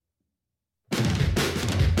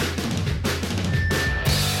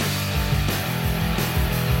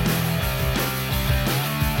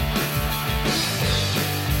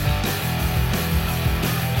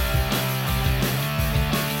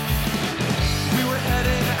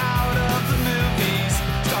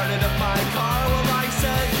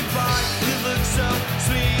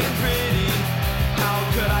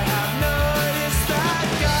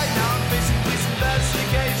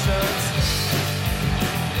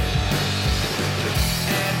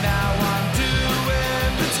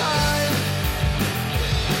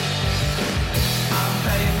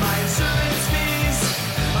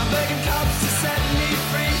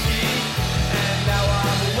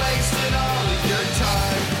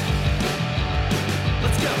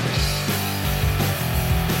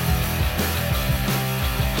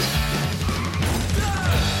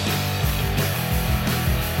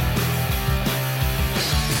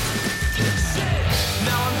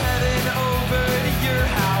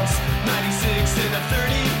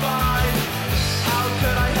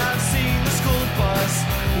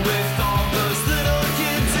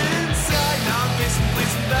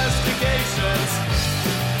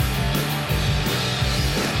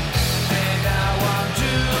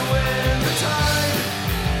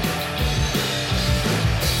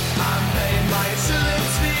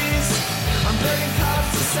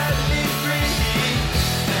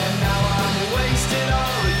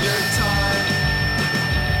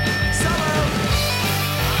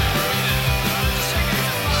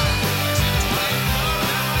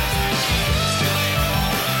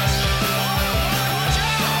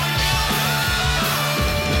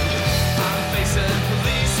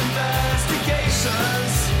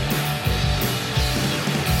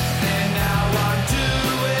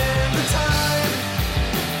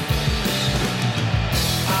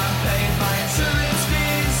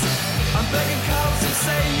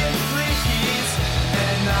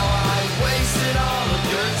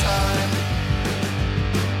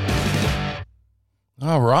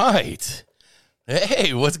All right.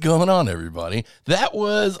 Hey, what's going on, everybody? That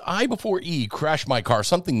was I Before E, Crash My Car,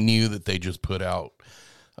 something new that they just put out.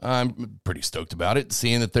 I'm pretty stoked about it,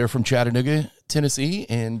 seeing that they're from Chattanooga, Tennessee,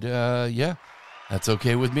 and yeah, that's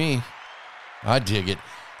okay with me. I dig it.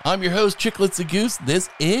 I'm your host, Chicletsthegoose. This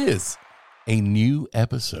is a new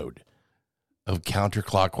episode of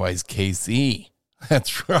CounterclockwiseKC.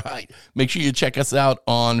 That's right. Make sure you check us out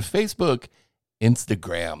on Facebook,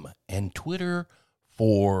 Instagram, and Twitter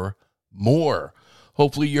for more.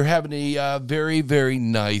 Hopefully you're having a very, very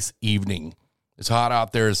nice evening. It's hot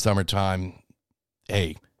out there. It's summertime.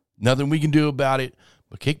 Hey, nothing we can do about it,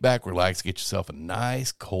 but kick back, relax, get yourself a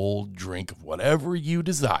nice cold drink of whatever you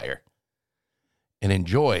desire, and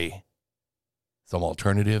enjoy some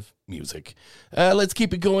alternative music. Let's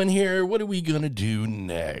keep it going here. What are we going to do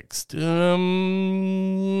next? How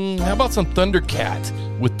about some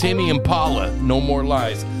Thundercat with Timmy Impala, No More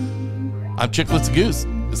Lies. I'm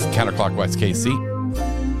Chicletsthegoose. This is CounterclockwiseKC.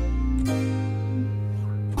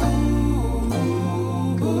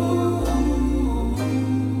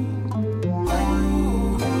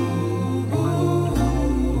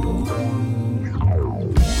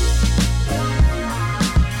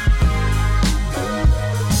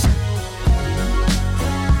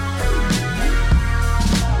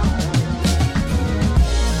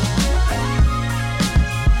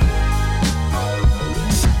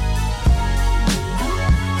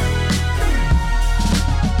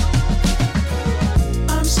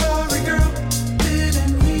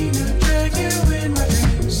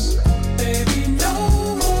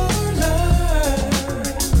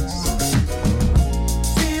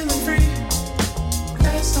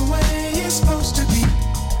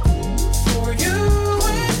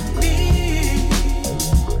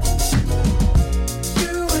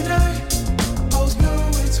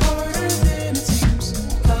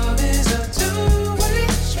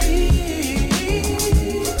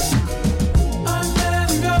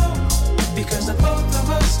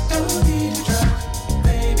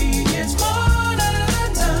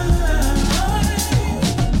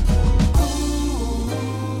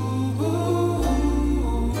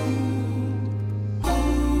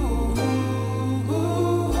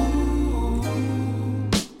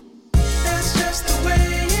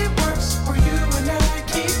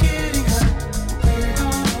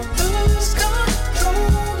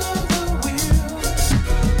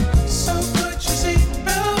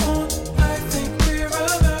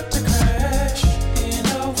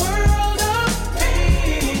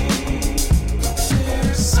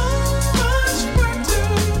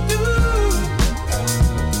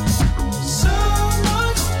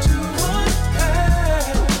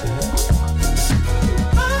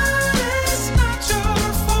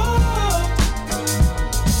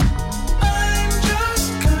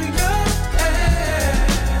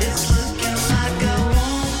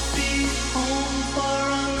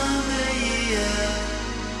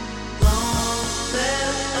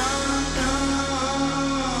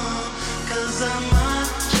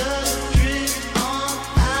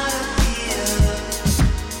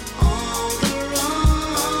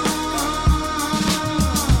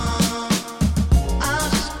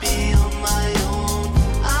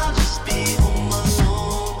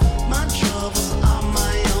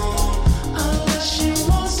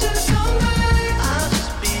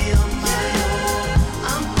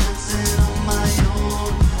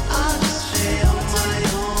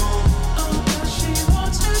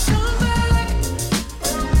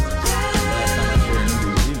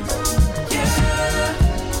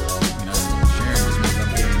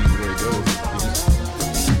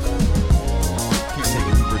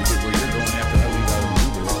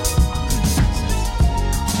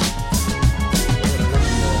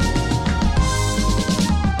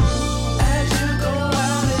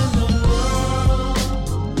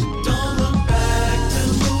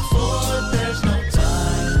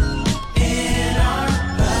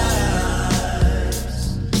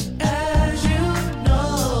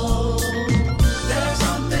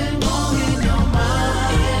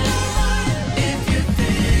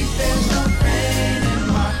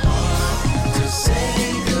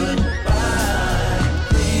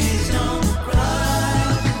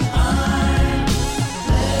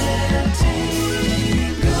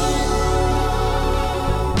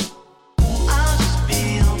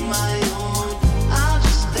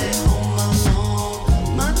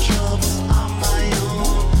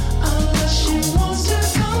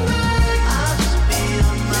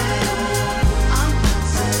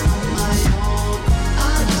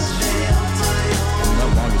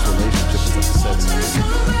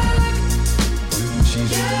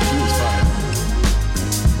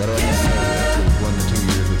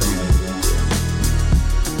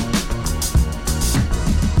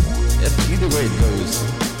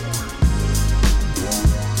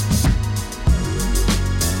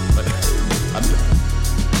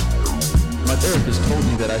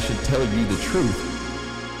 that I should tell you the truth,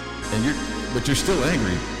 but you're still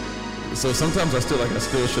angry. So sometimes I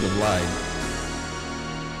still should have lied.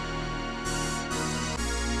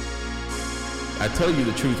 I tell you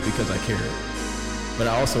the truth because I care, but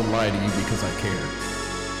I also lie to you because I care.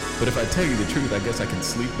 But if I tell you the truth, I guess I can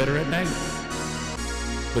sleep better at night.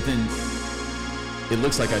 But then it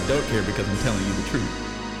looks like I don't care because I'm telling you the truth.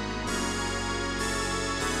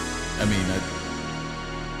 I mean,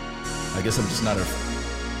 I guess I'm just not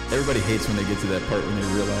everybody hates when they get to that part when they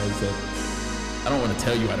realize that I don't want to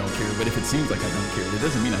tell you I don't care, but if it seems like I don't care, it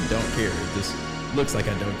doesn't mean I don't care. It just looks like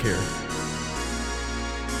I don't care.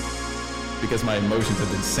 Because my emotions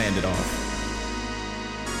have been sanded off.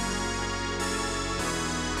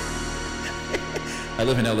 I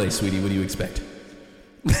live in LA, sweetie. What do you expect?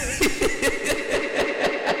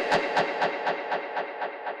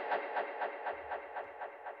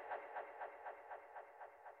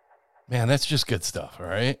 Man, that's just good stuff, all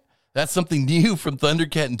right? That's something new from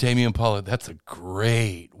Thundercat and Tame Impala. That's a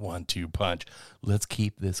great 1-2 punch. Let's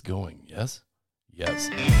keep this going, yes? Yes.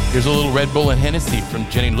 Here's a little Red Bull and Hennessy from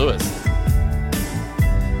Jenny Lewis.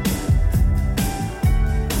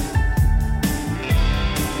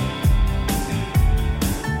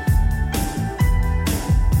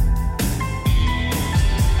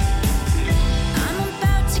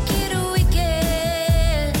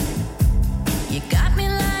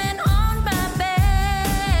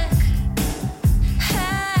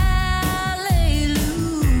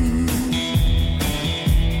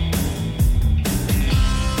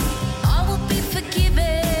 All will be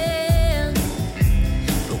forgiven.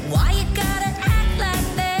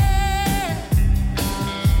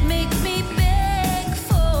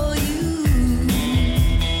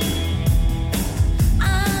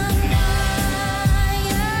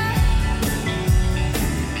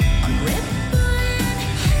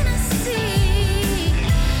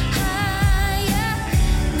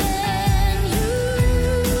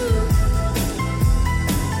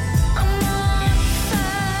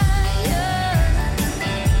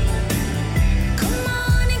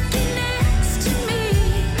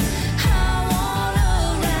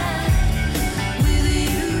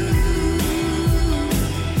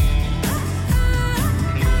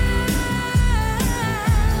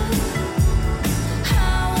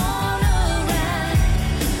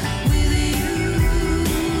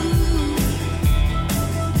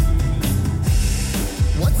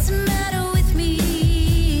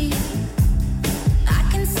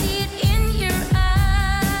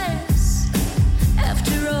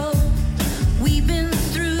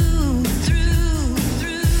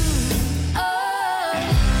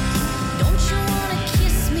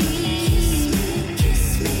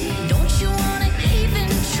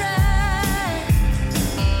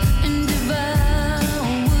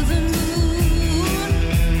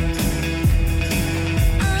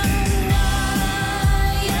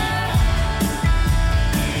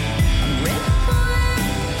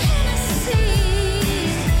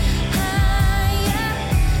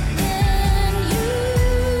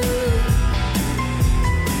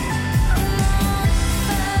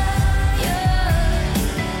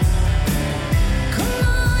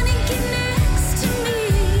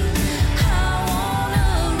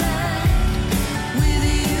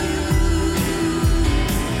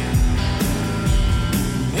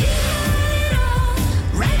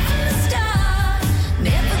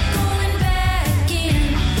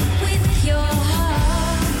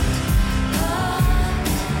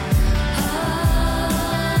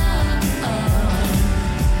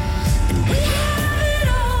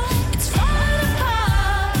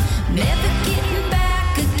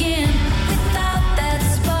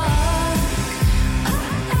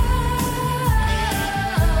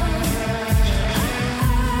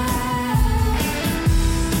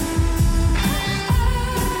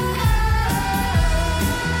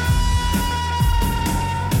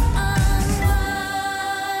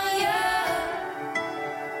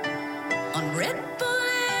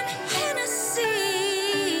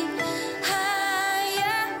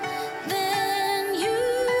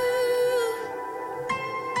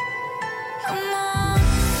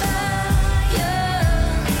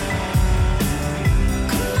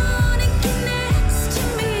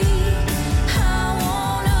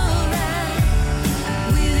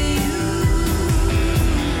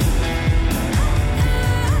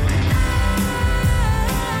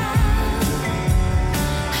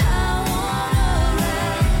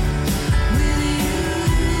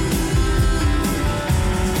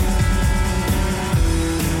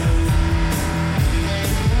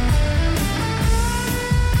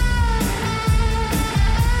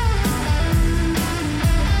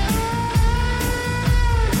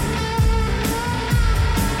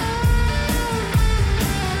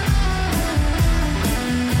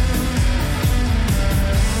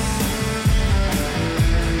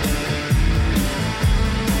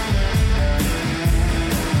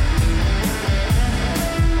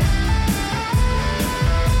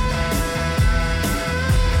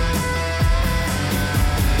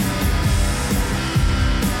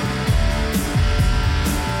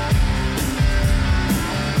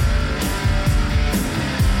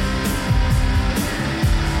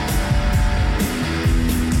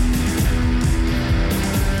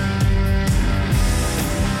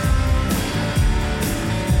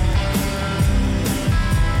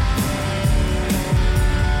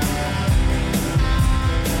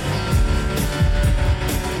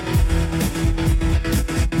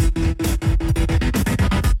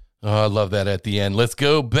 Oh, I love that at the end. Let's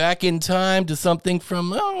go back in time to something from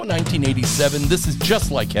 1987. This is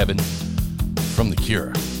Just Like Heaven from The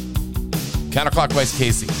Cure. Counterclockwise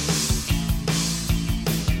KC.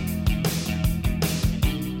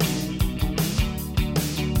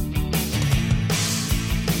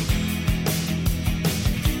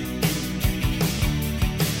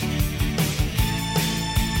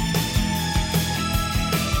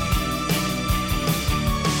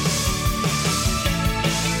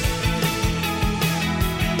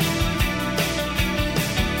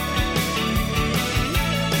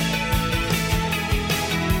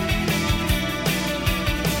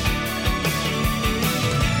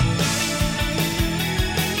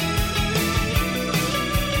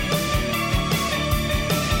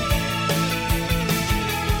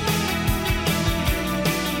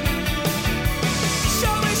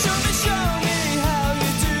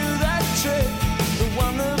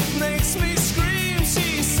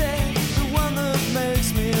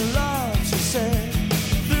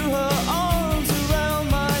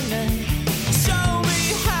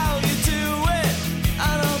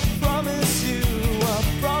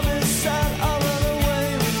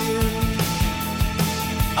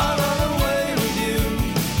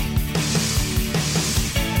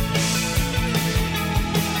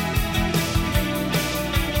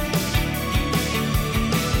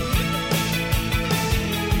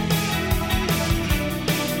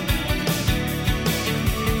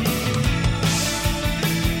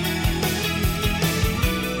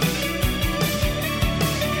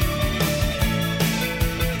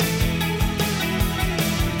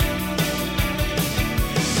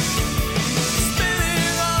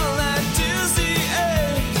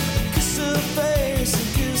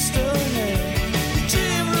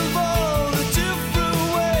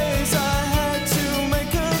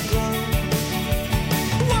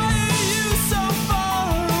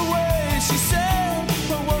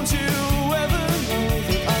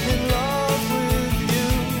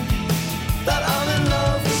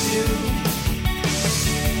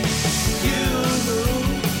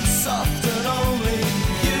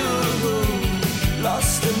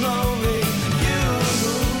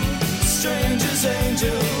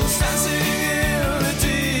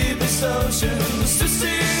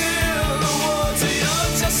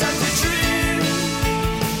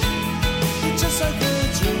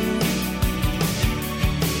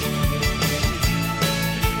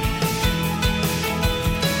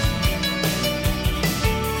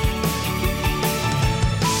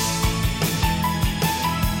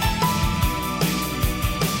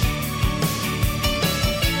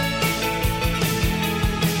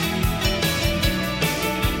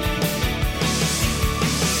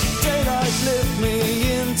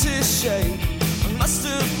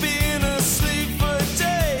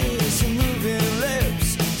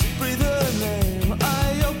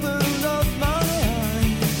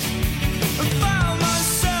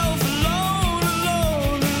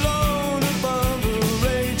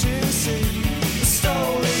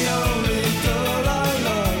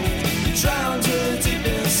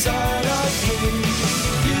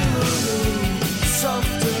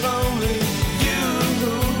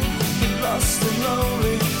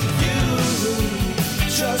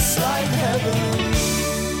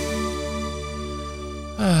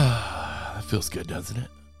 Feels good, doesn't it?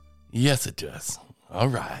 Yes, it does. All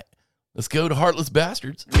right. Let's go to Heartless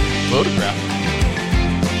Bastards. Photograph.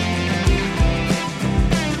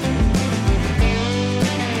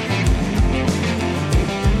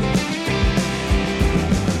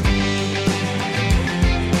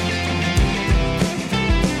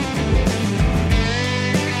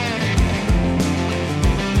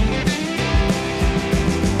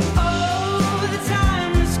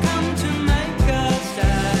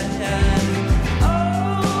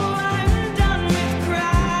 Oh, I'm done with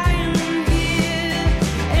crying here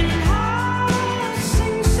in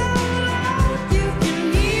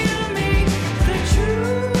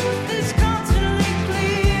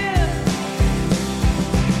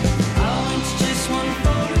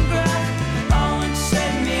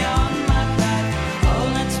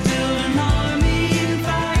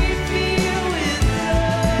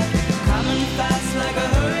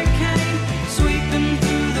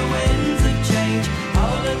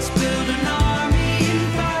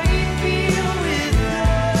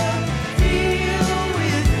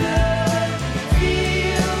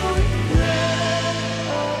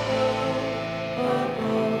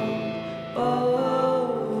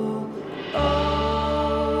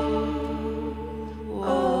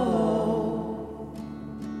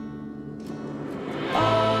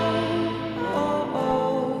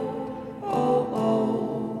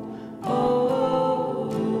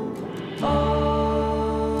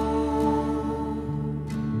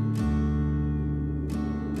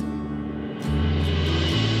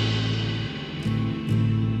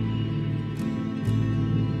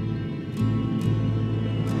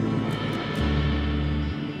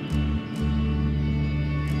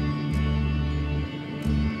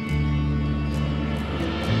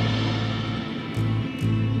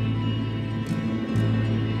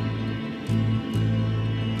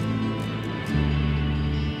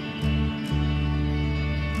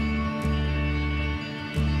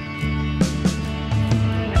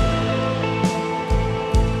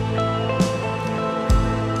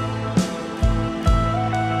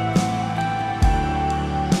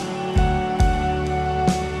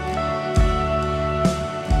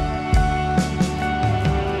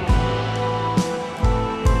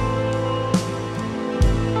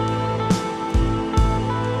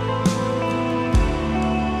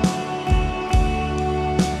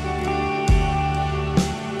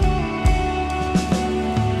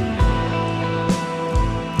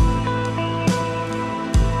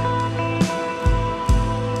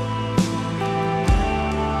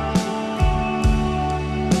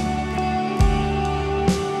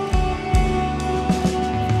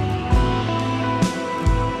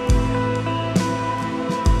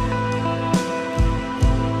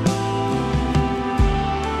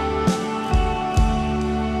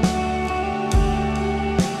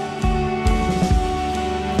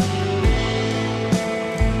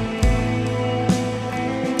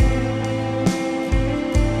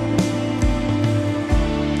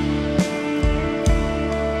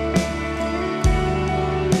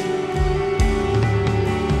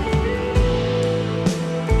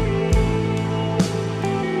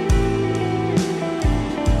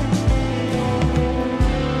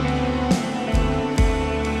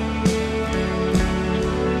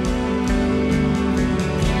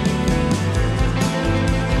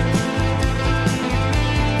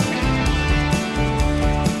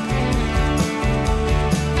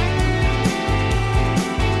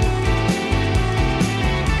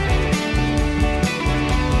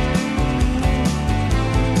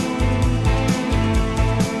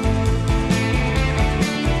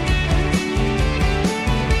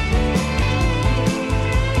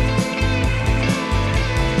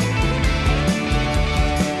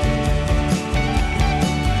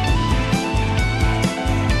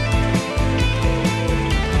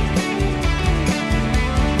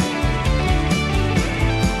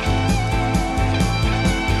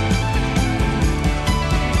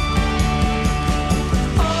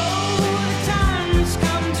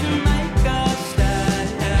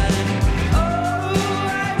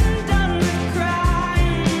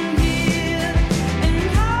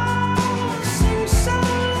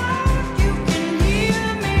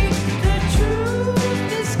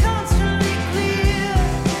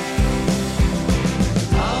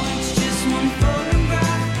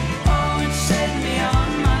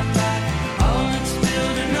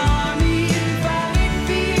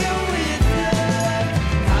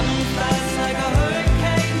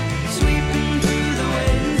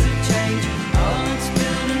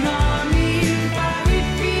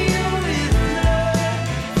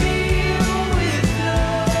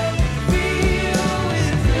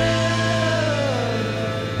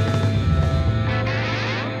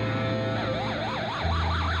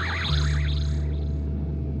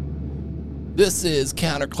This is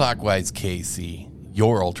CounterclockwiseKC,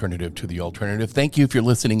 your alternative to the alternative. Thank you if you're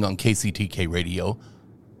listening on KCTK Radio,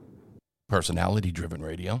 personality-driven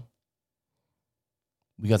radio.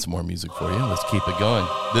 We got some more music for you. Let's keep it going.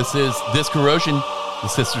 This is Disc Corrosion, the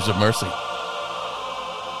Sisters of Mercy.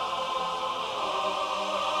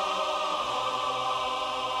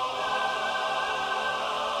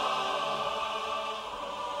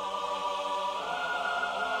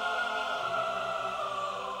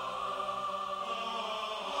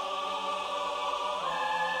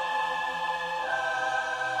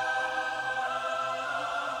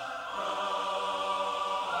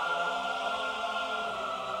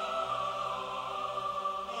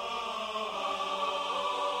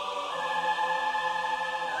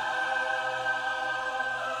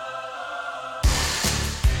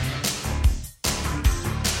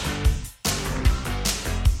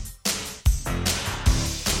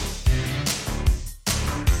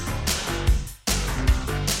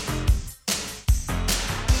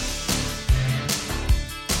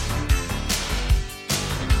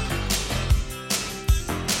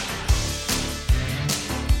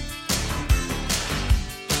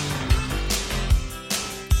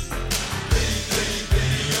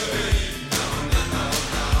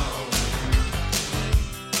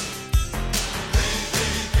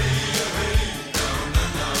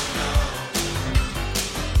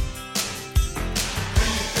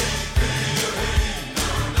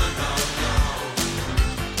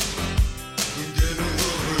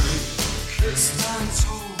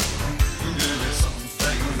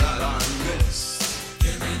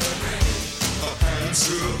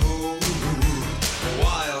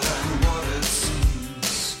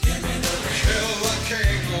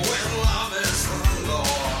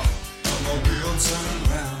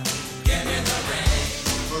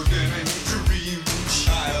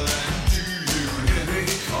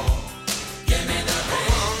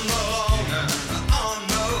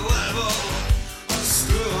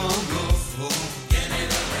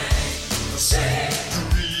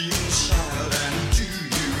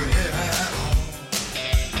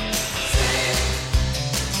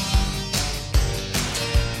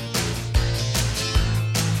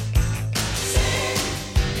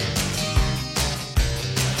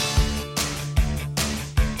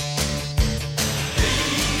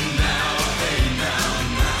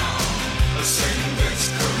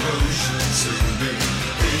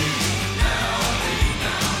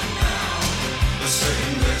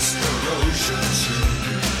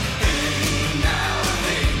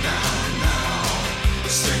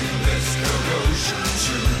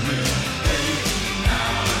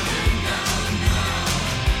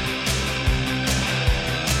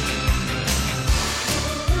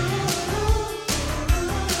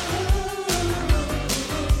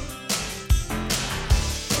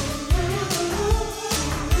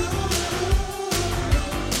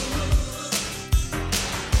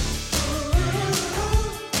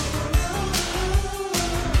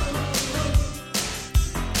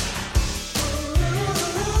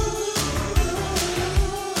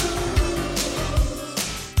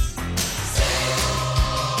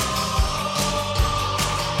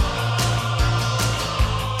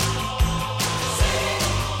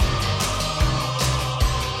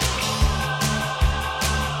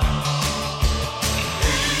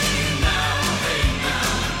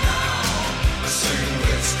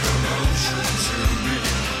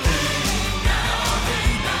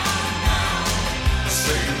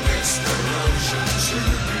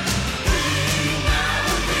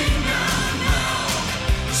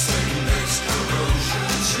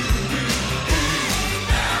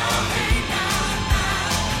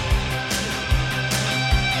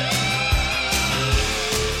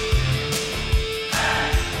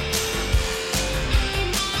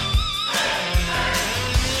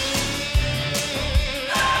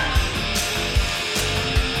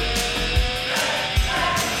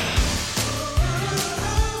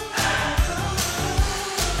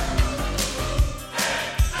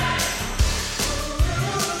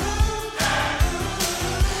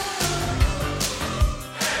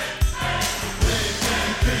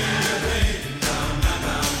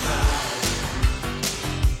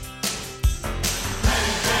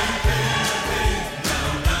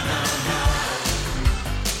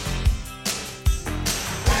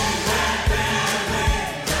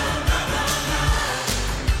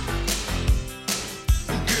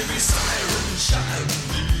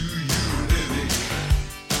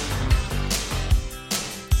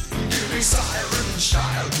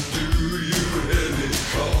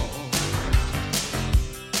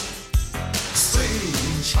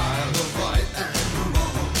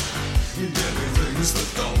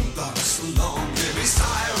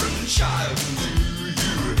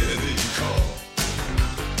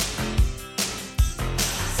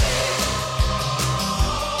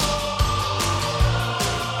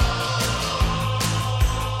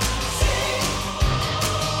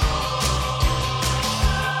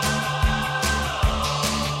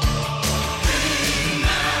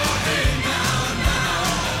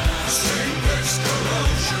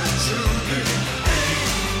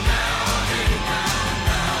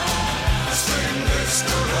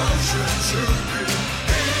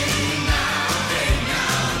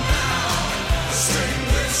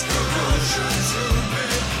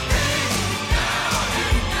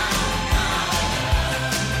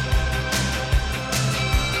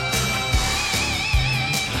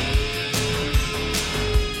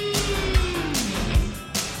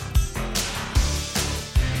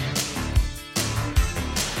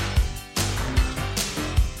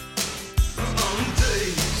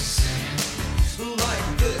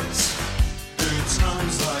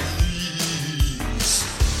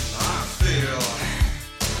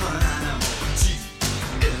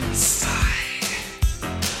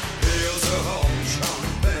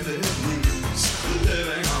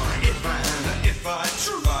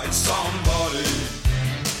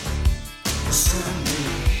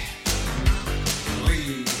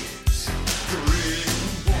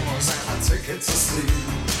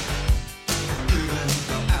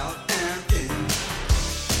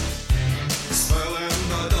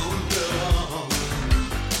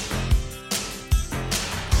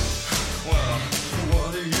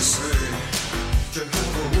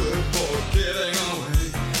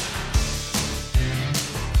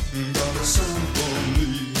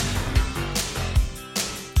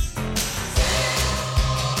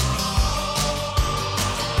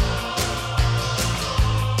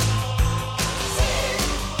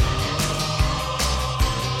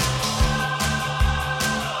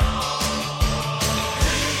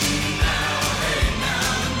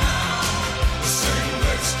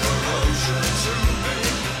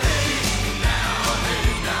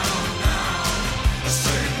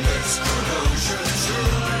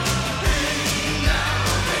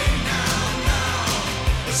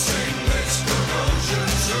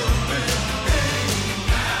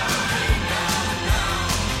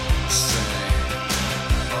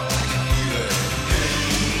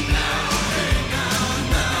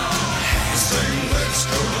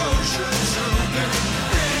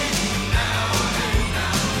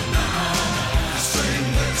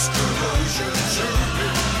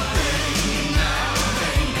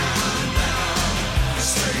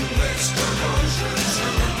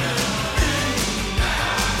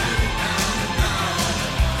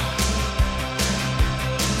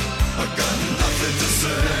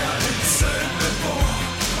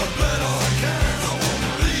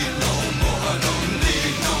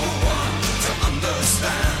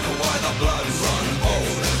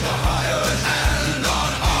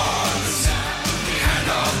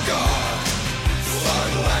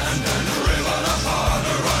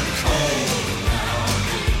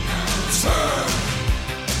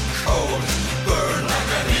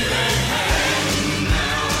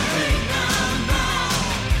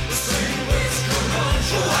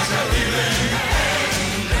 Like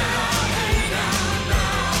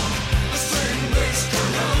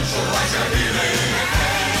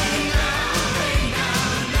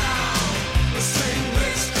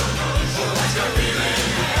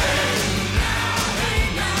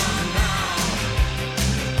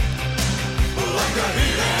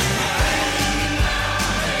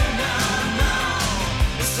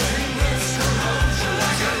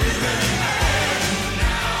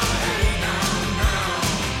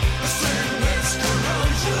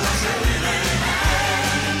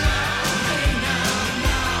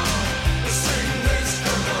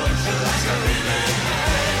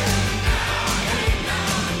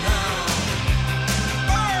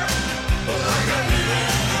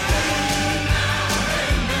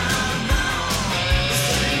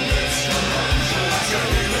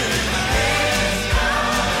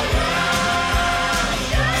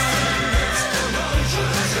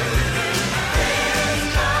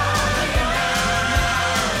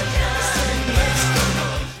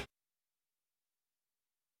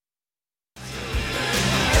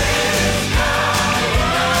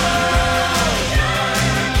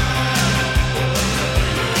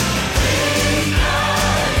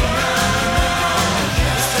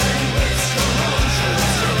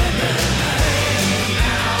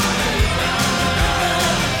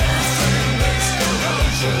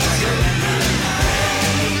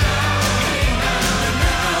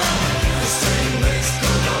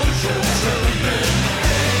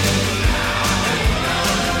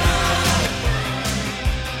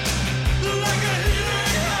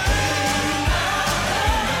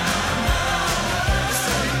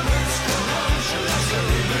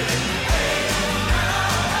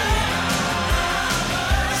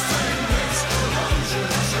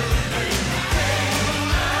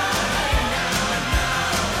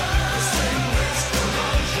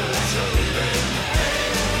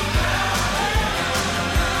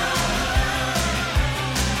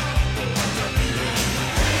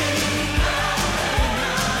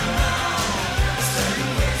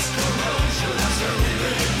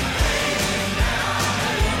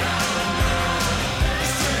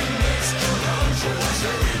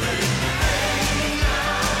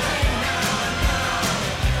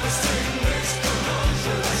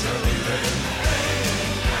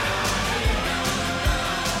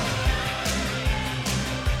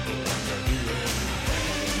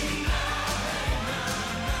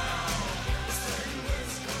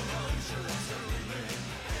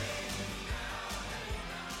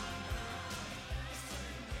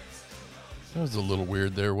That was a little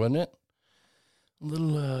weird there, wasn't it? A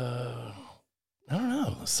little, I don't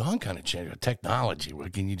know. The song kind of changed. Technology,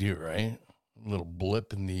 what can you do, right? A little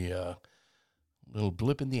blip in the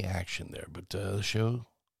action there. But the show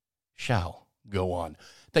shall go on.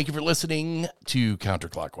 Thank you for listening to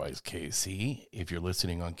CounterclockwiseKC. If you're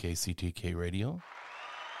listening on KCTK Radio,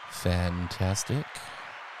 fantastic.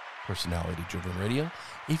 Personality-driven radio.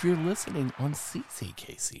 If you're listening on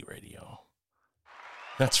CCKC Radio,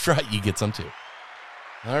 that's right, you get some too.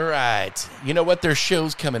 All right. You know what? There's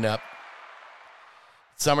shows coming up.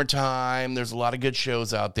 Summertime. There's a lot of good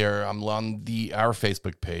shows out there. I'm on our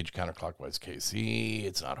Facebook page, CounterclockwiseKC.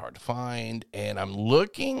 It's not hard to find. And I'm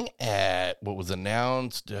looking at what was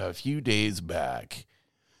announced a few days back.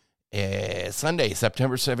 Sunday,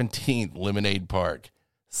 September 17th, Lemonade Park.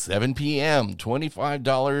 7 p.m.,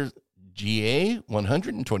 $25 GA,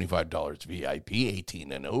 $125 VIP,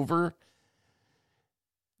 18 and over.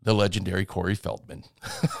 The legendary Corey Feldman.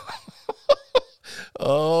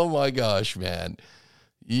 Oh, my gosh, man.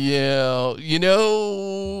 Yeah,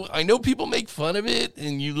 I know people make fun of it,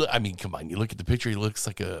 and come on, you look at the picture, he looks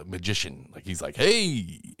like a magician. Like, he's like,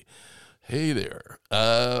 hey there.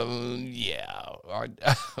 Yeah,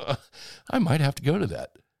 I might have to go to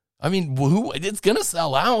that. It's going to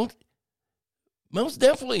sell out. Most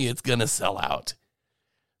definitely it's going to sell out.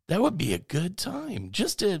 That would be a good time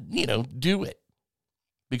just to, do it.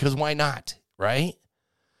 Because why not, right?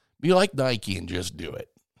 Be like Nike and just do it.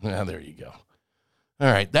 Now, there you go. All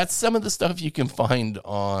right, that's some of the stuff you can find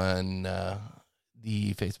on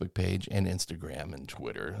the Facebook page and Instagram and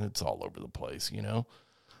Twitter. It's all over the place, You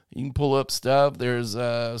can pull up stuff. There's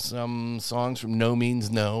some songs from No Means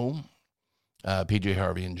No. PJ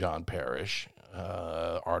Harvey and John Parrish,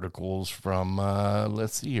 articles from,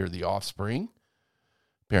 The Offspring.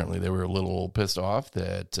 Apparently they were a little pissed off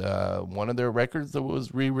that one of their records that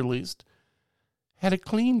was re-released had a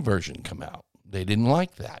clean version come out. They didn't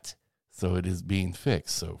like that, so it is being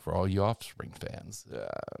fixed. So for all you Offspring fans,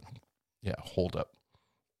 hold up.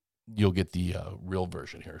 You'll get the real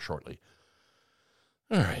version here shortly.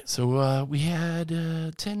 All right, so we had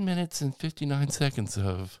 10 minutes and 59 seconds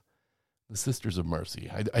of the Sisters of Mercy.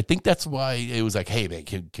 I think that's why it was like, hey, man,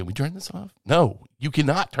 can we turn this off? No, you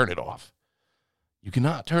cannot turn it off. You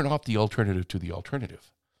cannot turn off the alternative to the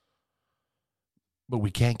alternative. But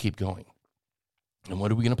we can't keep going. And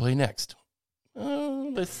what are we going to play next?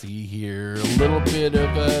 Let's see here. A little bit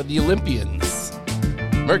of the Olympians.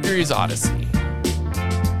 Mercury's Odyssey.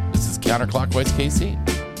 This is CounterclockwiseKC.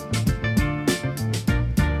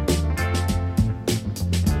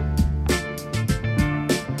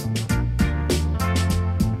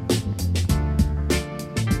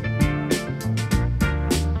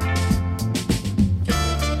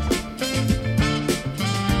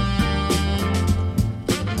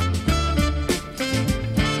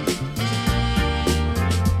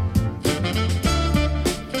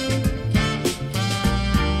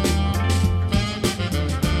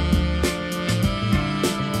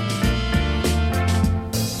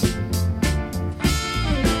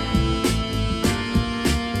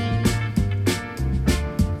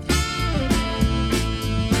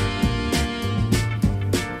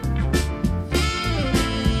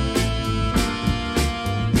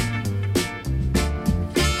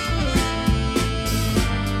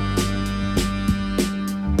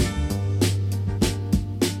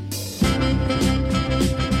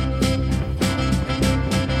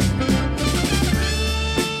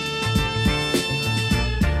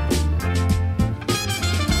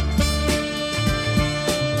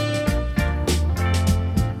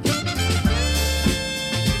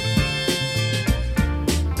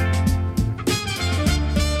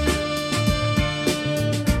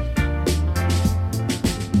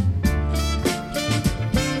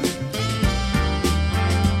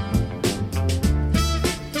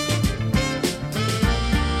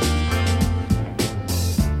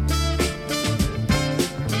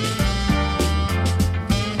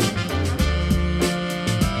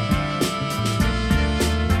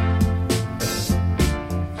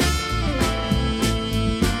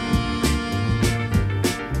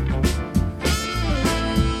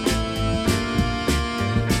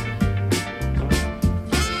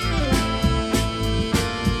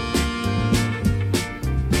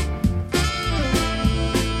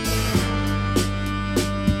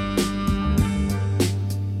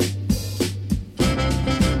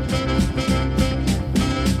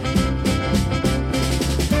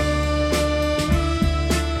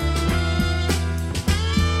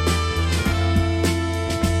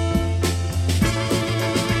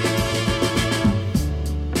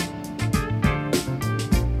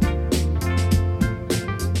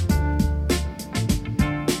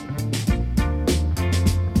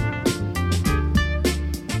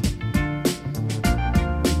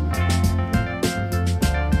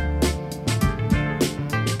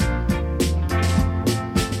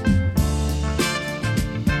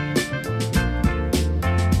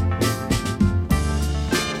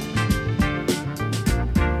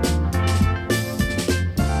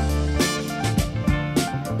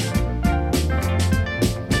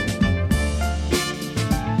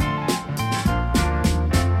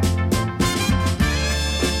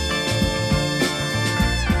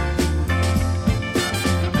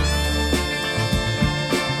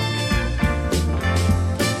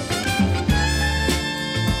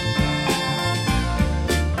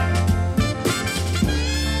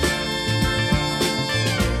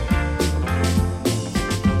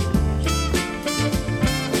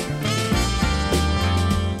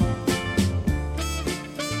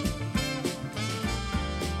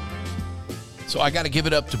 So I got to give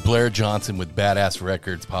it up to Blair Johnson with Badass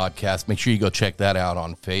Records podcast. Make sure you go check that out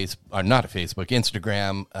on Facebook,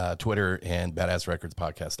 Instagram, Twitter, and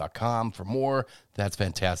badassrecordspodcast.com for more. That's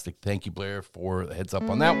fantastic. Thank you, Blair, for the heads up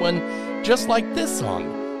on that one. Just like this song.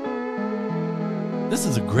 This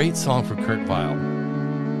is a great song for Kurt Vile.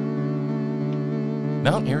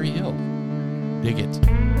 Mount Airy Hill. Dig it.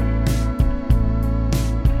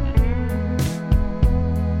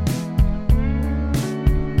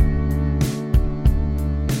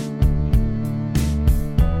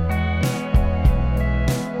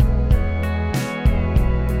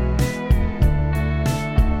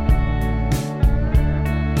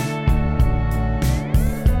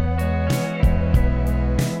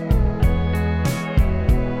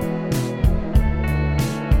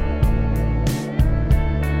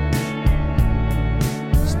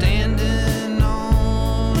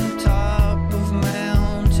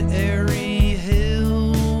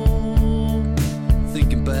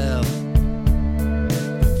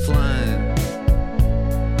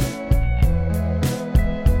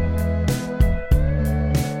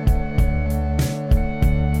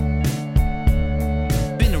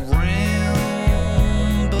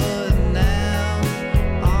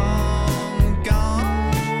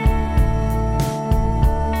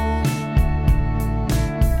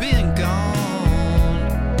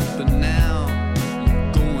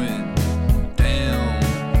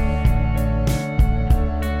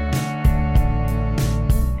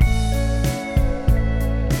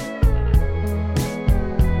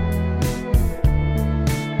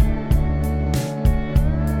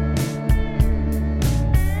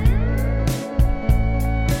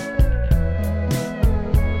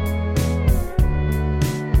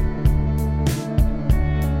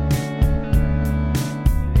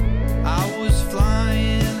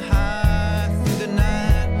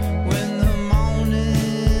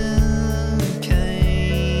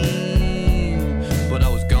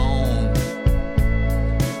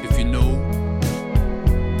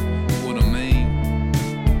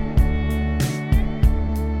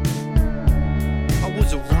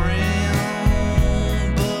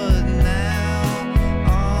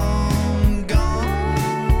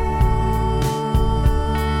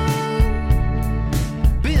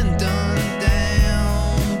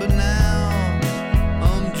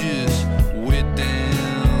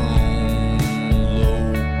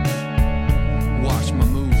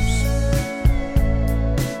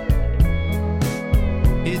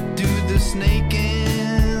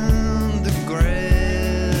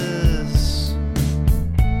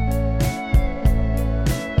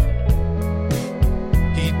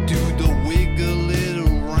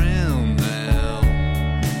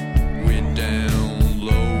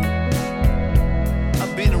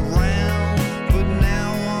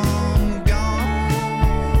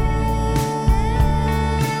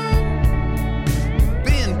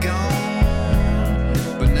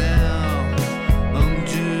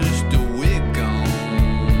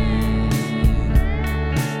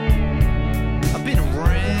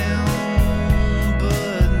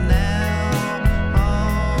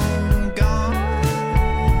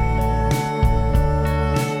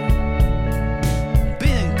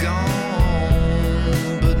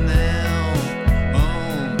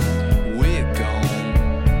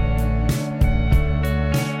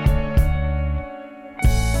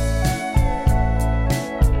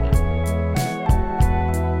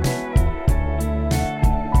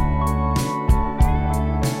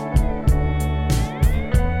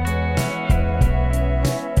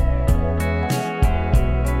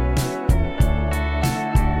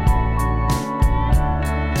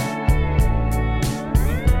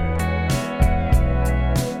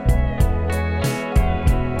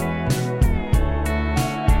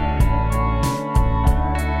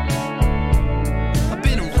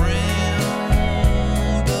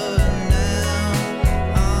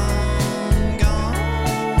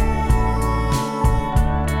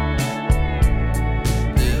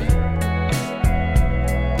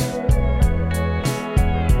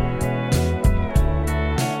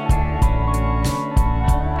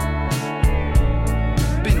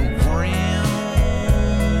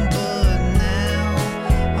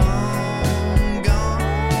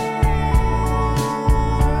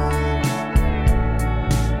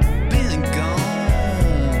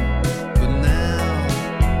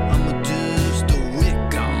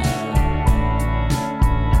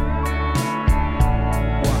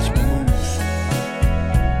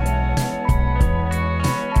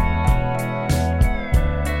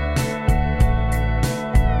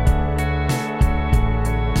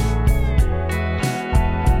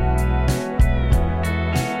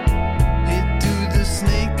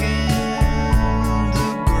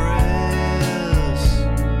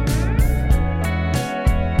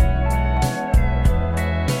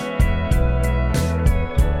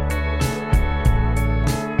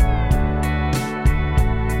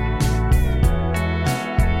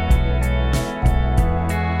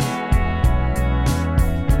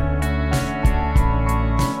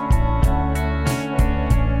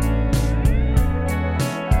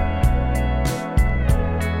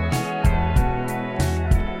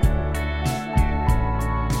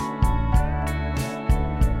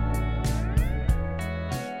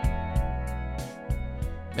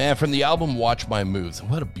 Man, from the album Watch My Moves.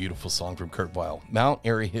 What a beautiful song from Kurt Vile. Mount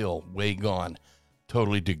Airy Hill, Way Gone.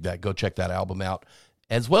 Totally dig that. Go check that album out.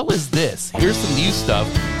 As well as this. Here's some new stuff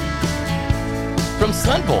from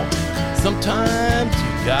Sunvolt. Sometimes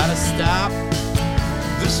you gotta stop.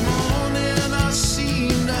 This morning I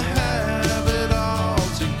seem to have it all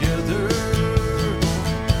together.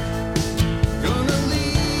 Gonna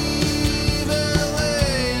leave LA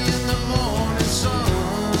in the morning sun.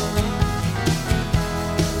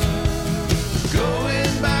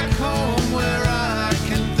 Going back home where I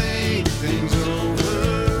can think things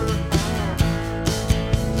over.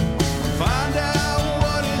 Find out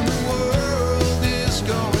what in the world is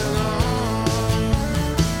going on.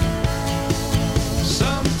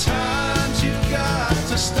 Sometimes you've got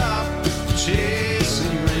to stop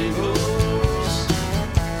chasing rainbows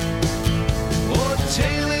or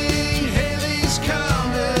tailing Haley's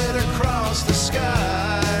comet across the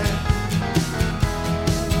sky.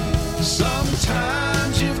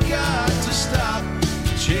 Sometimes you've got to stop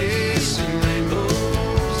chasing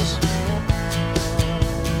rainbows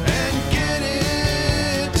and get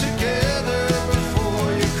it together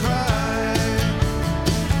before you cry.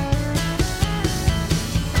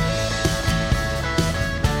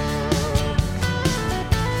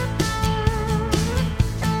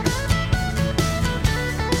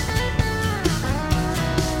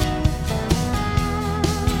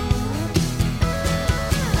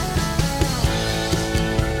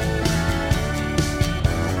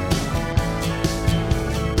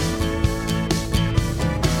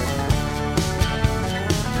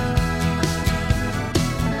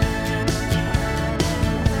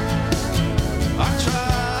 I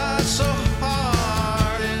tried so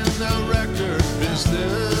hard in the record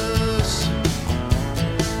business.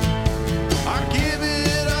 I give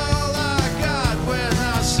it all I got when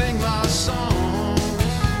I sing my songs.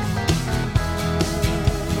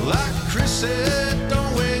 Like Chris said,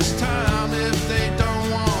 don't waste time if they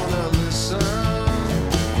don't wanna listen.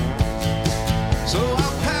 So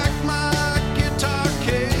I'll pack my guitar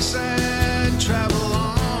case and travel on.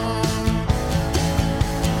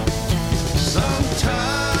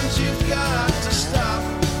 Sometimes you've got to stop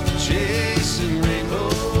chasing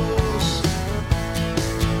rainbows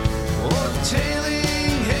or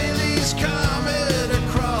tailing Haley's comet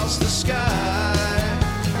across the sky.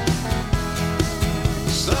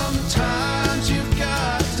 Sometimes you've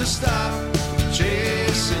got to stop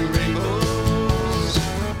chasing rainbows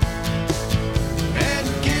and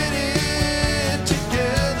get it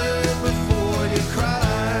together before you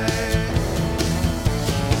cry.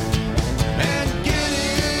 And get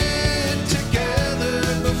it together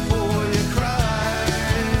before you cry.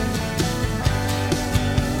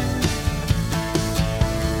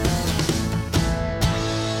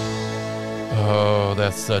 Oh,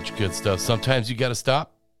 that's such good stuff. Sometimes you gotta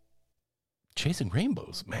stop chasing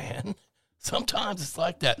rainbows, man. Sometimes it's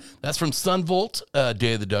like that. That's from Sunvolt,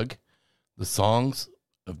 Day of the Doug. The Songs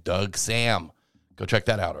of Doug Sam. Go check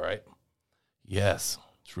that out, all right? Yes,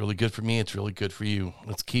 it's really good for me. It's really good for you.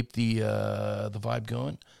 Let's keep the vibe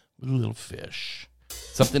going with a little fish.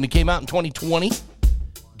 Something that came out in 2020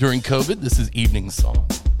 during COVID. This is Evening Song.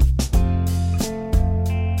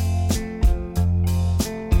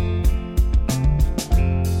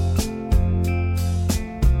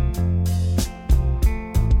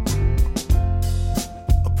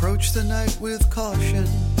 Approach the night with caution.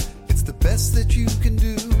 It's the best that you can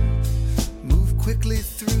do. Move quickly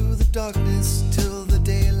through the darkness till the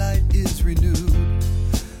daylight is renewed.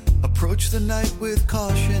 Approach the night with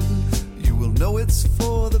caution. You will know it's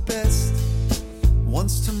for the best.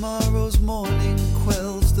 Once tomorrow's morning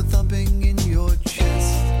quells the thumping in your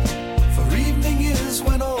chest. For evening is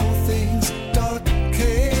when all things dark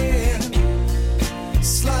can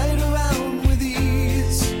slide around with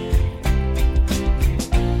ease.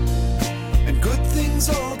 And good things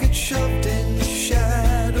all get shoved in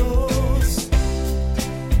shadows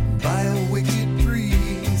by a wicked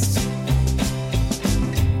breeze.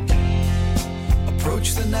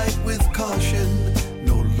 Approach the night with caution.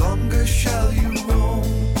 No longer shall you roam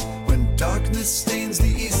when darkness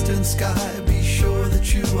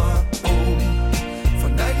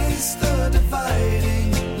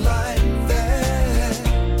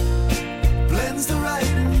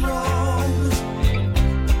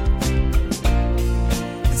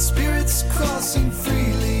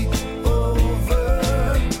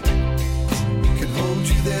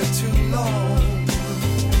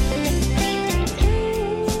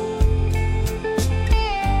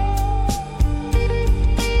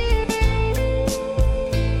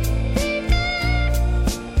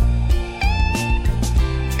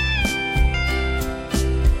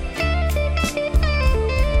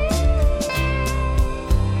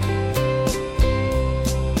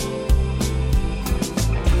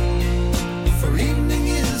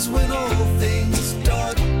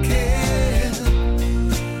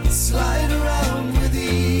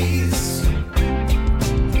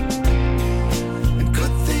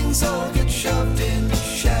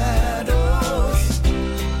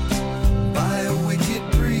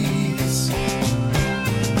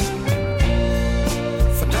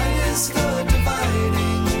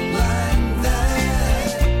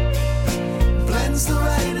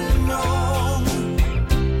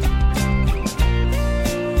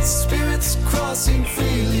that's crossing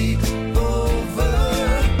freely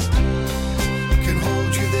over can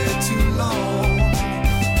hold you there too long.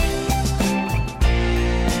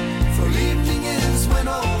 For evening is when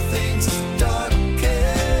all things darken,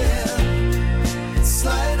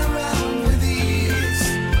 slide around with ease,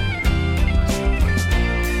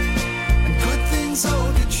 and good things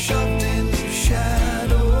all get shoved in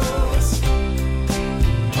shadows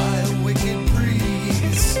by a wicked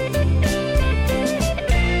breeze.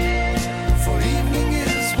 For evening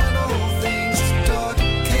is when all things darken,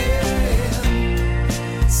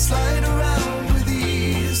 slide around with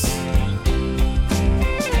ease,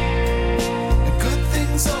 and good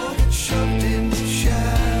things all get shoved in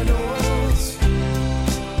shadows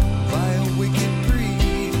by a wicked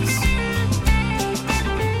breeze.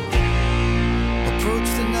 Approach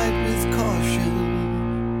the night with caution.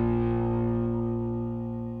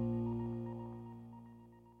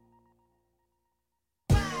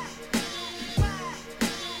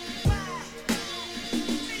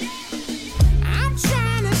 I'm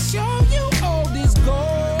trying to show you all this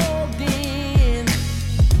golden.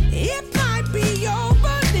 It might be yours,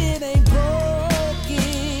 but it ain't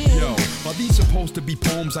broken. Yo, are these supposed to be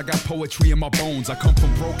poems? I got poetry in my bones. I come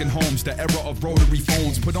from broken homes, the era of rotary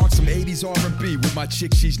phones. Put on some 80s R&B with my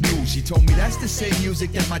chick, she's new. She told me that's the same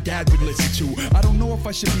music that my dad would listen to. I don't know if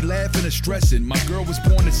I should be laughing or stressing. My girl was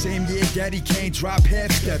born the same year Daddy Kane dropped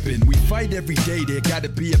half-stepping. We fight every day, there gotta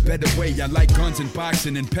be a better way. I like guns and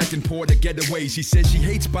boxing and pecking poor to getaway. She says she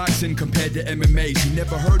hates boxing compared to MMA. She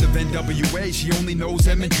never heard of NWA, she only knows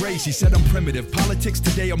M and Dre. She said I'm primitive, politics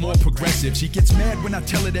today are more progressive. She gets mad when I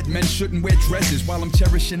tell her that men shouldn't wear dresses. While I'm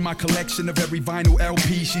cherishing my collection of every vinyl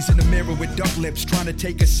LP, she's in the mirror with duck lips trying to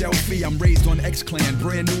take a selfie. I'm raised on X-Clan,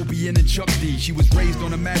 Brand Nubian and Chuck D. She was raised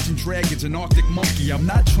on Imagine Dragons and Arctic Monkey. I'm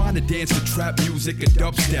not trying to dance to trap music or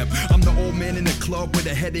dubstep. I'm the old man in the club with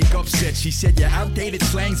a headache upset. She said your outdated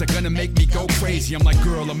slangs are gonna make me go crazy. I'm like,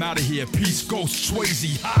 girl, I'm out of here. Peace, Ghost,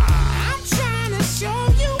 Swayze. Ha! I'm trying to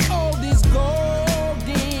show you all this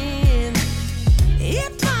golden.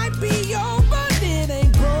 It might be yours, but it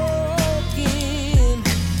ain't broken.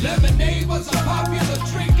 Lemonade was a popular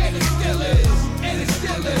drink and it still is, and it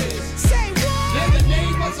still is. Say what?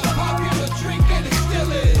 Lemonade was a popular drink and it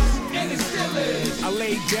still is, and it still is. I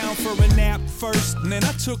laid down for a nap first, and then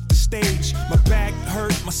I took the stage. My back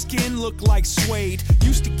hurt, my skin looked like suede.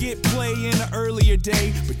 Used to get play in an earlier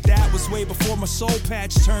day, but that was way before my soul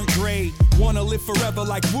patch turned gray. Wanna live forever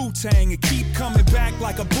like Wu-Tang and keep coming back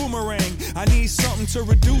like a boomerang. I need something to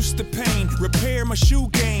reduce the pain, repair my shoe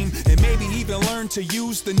game, and maybe even learn to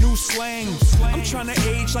use the new slang. I'm trying to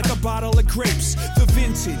age like a bottle of grapes, the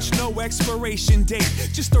vintage, no expiration date.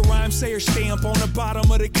 Just a rhyme sayer stamp on the bottom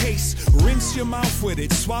of the case. Rinse your mouth with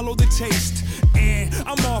it, swallow the taste. And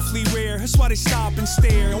I'm awfully rare, that's why they stop and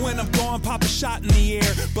stare. And when I'm gone, pop a shot in the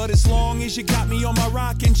air. But as long as you got me on my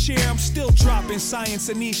rocking chair, I'm still dropping science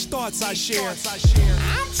and niche thoughts I share.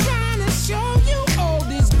 I'm trying to show you all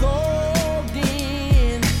this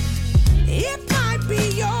golden. It might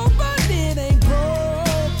be yours, but it ain't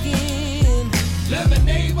broken.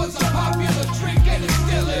 Lemonade was a popular drink and it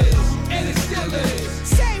still is, and it still is.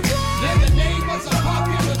 Say what? Lemonade was a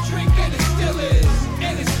popular drink and it still is,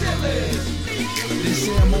 and it still is. They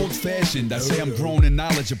say I'm old-fashioned, I say I'm grown and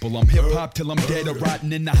knowledgeable. I'm hip-hop till I'm dead or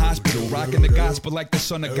rotting in the hospital, rocking the gospel like the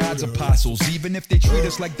son of God's apostles. Even if they treat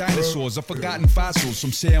us like dinosaurs or forgotten fossils.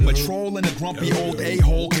 Some say I'm a troll and a grumpy old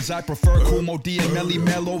a-hole, cause I prefer Kumo D and Melly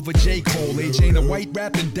Mel over J. Cole. Age ain't a white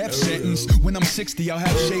rapping death sentence. When I'm 60, I'll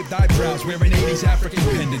have shaved eyebrows, wearing 80s African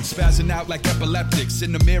pendants, spazzing out like epileptics.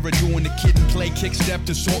 In the mirror doing the kid and play kick step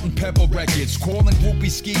to Salt and Pepper records. Calling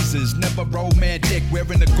groupie skeezers, never romantic.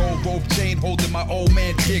 Wearing a gold rope chain, holding my old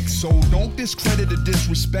man kick. So don't discredit or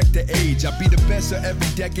disrespect the age. I'll be the best of every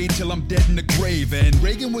decade till I'm dead in the grave. And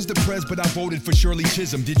Reagan was the pres, but I voted for Shirley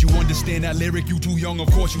Chisholm. Did you understand that lyric? You too young,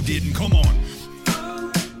 of course you didn't. Come on.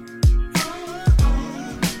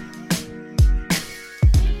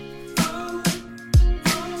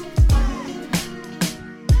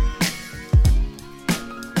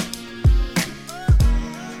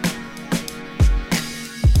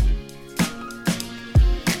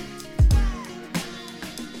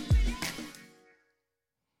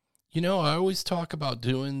 You know, I always talk about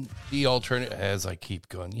doing the alternate as I keep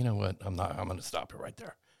going. You know what? I'm going to stop it right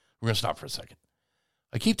there. We're going to stop for a second.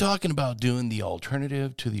 I keep talking about doing the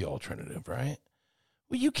alternative to the alternative, right?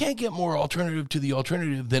 Well, you can't get more alternative to the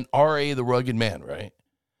alternative than R.A. the Rugged Man, right?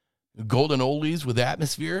 Golden oldies with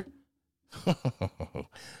atmosphere.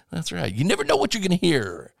 That's right. You never know what you're going to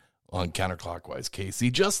hear on CounterclockwiseKC,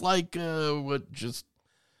 just like what just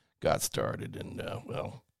got started. And,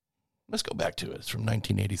 well, Let's go back to it. It's from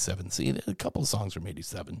 1987. See, a couple of songs from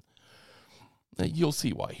 87. You'll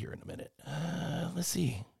see why here in a minute. Let's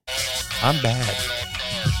see. I'm Bad.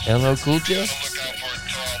 LL Cool J?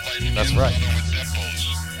 That's right.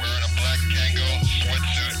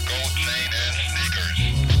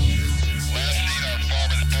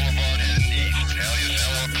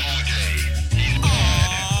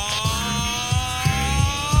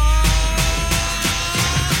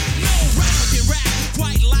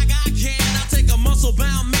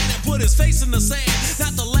 Bound man and put his face in the sand.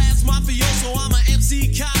 Not the last mafioso, I'm a MC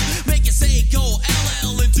cop. Make it say go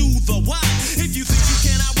LL and do the Y. If you think you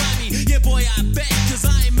can outrun me, yeah boy I bet. Cause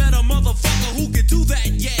I ain't met a motherfucker who can do that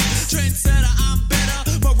yet. Trendsetter, I'm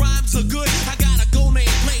better, my rhymes are good. I got a go name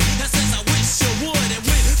plate that says I wish you would. And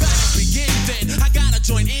when battle begin then, I gotta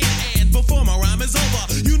join in. And before my rhyme is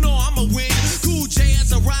over, you know I'ma win. Cool J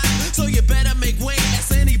has a rhyme, so you better make way.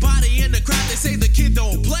 Ask anybody in the crowd, they say the kid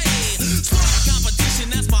don't play.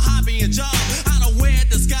 That's my hobby and job. I don't wear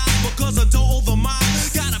disguise because I don't owe the mob.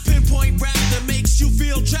 Got a pinpoint rap that makes you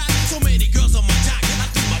feel trapped. So many girls on my jock, I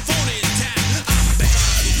think my phone is tapped. I'm bad.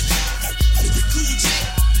 Cool J.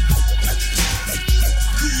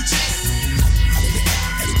 Cool J.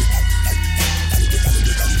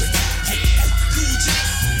 Yeah, Cool J.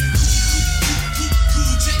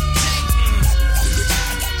 Cool J. Cool J.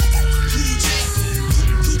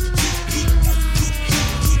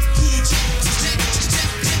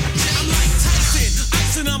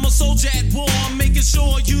 I'm a soldier at war. I'm making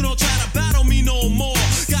sure you don't try to battle me no more.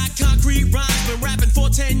 Got concrete rhymes, been rapping for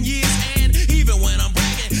 10 years. And even when I'm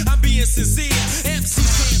bragging, I'm being sincere.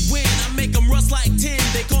 MCs can't win, I make them rust like tin.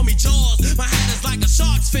 They call me Jaws, my hat is like a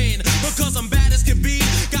shark's fin. Because I'm bad as can be,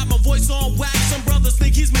 got my voice on wax. Some brothers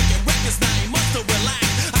think he's making records, now he must have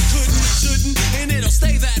relaxed. I couldn't, I shouldn't, and it'll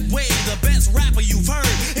stay that way. The best rapper you've heard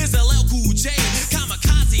is LL Cool J.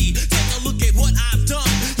 Kamikaze, take a look at what I've done.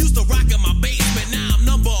 Used to rock in my basement, now I'm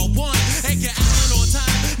number one. Ain't get Allen on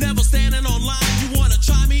time, never standing on line. You wanna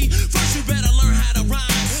try me? First you better learn how to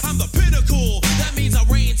rhyme. I'm the pinnacle, that means I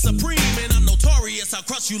reign supreme. And I'm notorious, I'll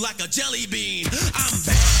crush you like a jelly bean. I'm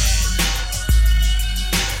bad.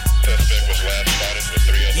 Suspect was last spotted with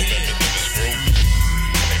 3 other members of his group.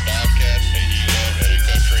 A Bobcat, a E-Love, and a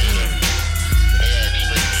Country. They are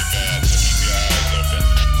extremely bad, so keep your eyes open.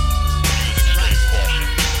 Use extreme caution.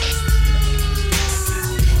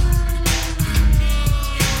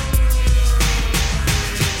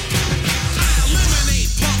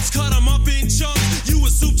 Cut them up in chunks. You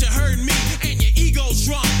assumed you heard me and your ego's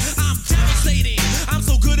drunk. I'm devastating. I'm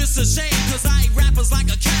so good it's a shame. Cause I eat rappers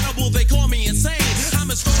like a cannibal. They call me insane.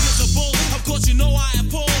 I'm as strong as a bull. Of course you know I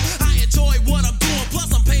pull. I enjoy what I'm doing.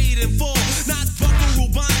 Plus I'm paid in full. Not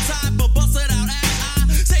buckaroo bonsai, but bust it out as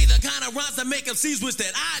I say the kind of rhymes that make MCs wish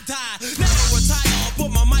that I die. Never retire or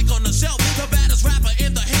put my mic on the shelf. The baddest rapper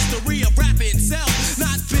in the history of rap itself.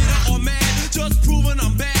 Not bitter or mad, just proving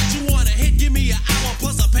I'm bad. You want a hit? Give me an hour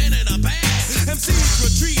plus a pen and a pad. MCs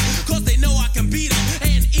retreat, cause they know I can beat them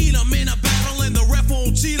and eat them in a battle and the ref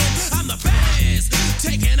won't cheat them. I'm the best,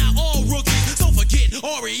 taking out all rookies. Don't forget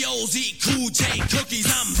Oreos, eat Cool J cookies.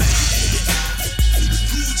 I'm bad.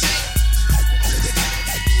 Cool J.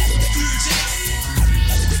 Cool J.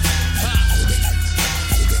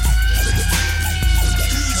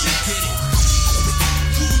 Cool J, get it.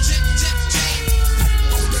 Cool J, J, J.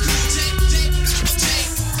 Cool J, J, J.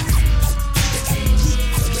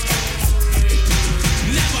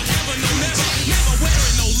 Never, ever, no, never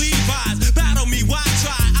wearing no Levi's. Battle me, why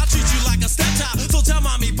try? I'll treat you like a stepchild, so tell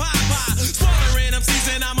mommy bye-bye. Slaughtering them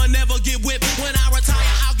season, I'ma never get whipped. When I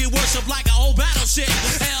retire, I'll get worshipped like an old battleship.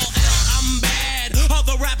 LL, I'm bad.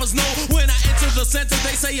 Other rappers know when I enter the center,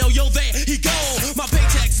 they say, yo, there he go. My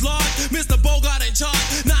paycheck's large, Mr. Bogart in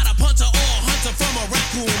charge. Not a punter or a hunter from a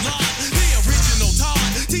raccoon lodge. The original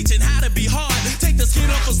Todd, teaching how to be hard. Take the skin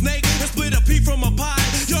off a snake and split a pea from a pie.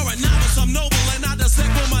 You're a novice, I'm noble, and I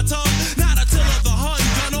dissect with my tongue. Not a till of the Hun,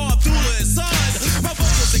 gun or Abdullah his son. My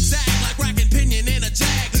vocals exact like racking pinion in a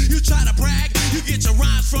jag. You try to brag, you get your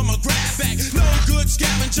rhymes from a grab bag. No good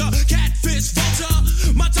scavenger, catfish, vulture.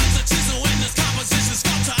 My tongue's a chisel and this composition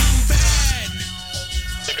sculpture. I'm bad.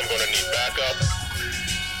 Think I'm gonna need backup.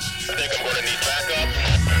 Think I'm gonna need backup.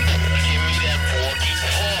 Give me that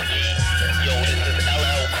walkie-talkie. Yo, this is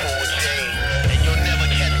LL Cool J, and you'll never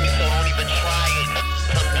catch me, so don't even try it.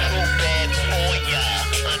 I'm too bad for ya.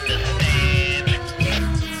 Understand?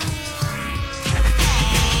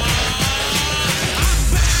 I'm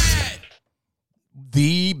bad.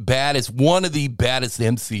 The baddest, one of the baddest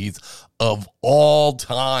MCs of all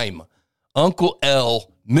time. Uncle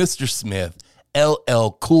L, Mr. Smith,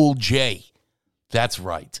 LL Cool J. That's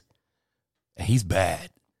right. And he's bad.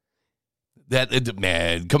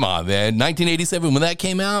 Man, come on, man. 1987, when that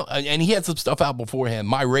came out, and he had some stuff out beforehand.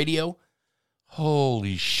 My Radio.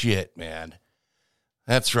 Holy shit, man.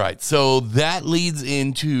 That's right. So that leads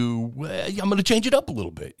into, I'm going to change it up a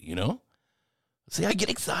little bit, you know? See, I get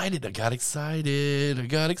excited. I got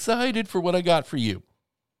excited for what I got for you.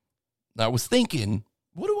 I was thinking,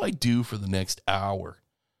 what do I do for the next hour?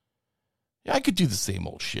 Yeah, I could do the same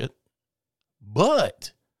old shit,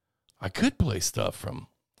 but I could play stuff from,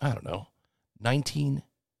 I don't know,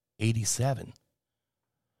 1987.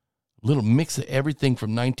 A little mix of everything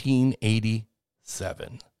from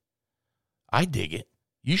 1987. I dig it.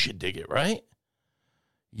 You should dig it, right?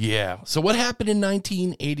 Yeah. So what happened in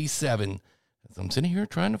 1987? I'm sitting here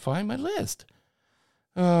trying to find my list.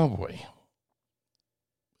 Oh, boy.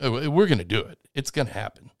 We're going to do it. It's going to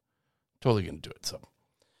happen. Totally going to do it, so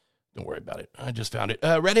don't worry about it. I just found it.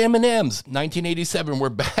 Red M&M's, 1987. We're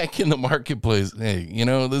back in the marketplace. Hey, you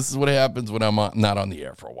know, this is what happens when I'm not on the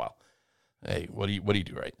air for a while. Hey, what do you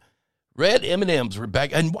do, right? Red M&M's, we're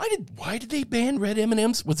back. And why did they ban red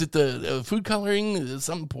M&M's? Was it the food coloring,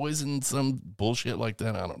 some poison, some bullshit like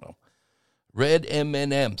that? I don't know. Red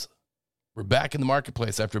M&M's. We're back in the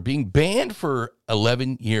marketplace after being banned for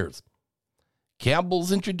 11 years. Campbell's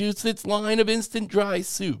introduced its line of instant dry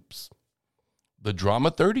soups. The drama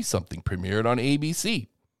 30-something premiered on ABC.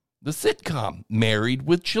 The sitcom Married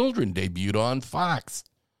with Children debuted on Fox.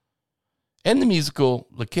 And the musical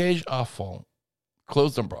La Cage aux Folles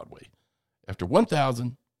closed on Broadway after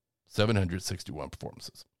 1,761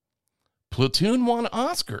 performances. Platoon won an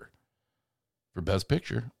Oscar for Best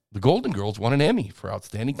Picture. The Golden Girls won an Emmy for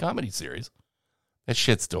Outstanding Comedy Series. That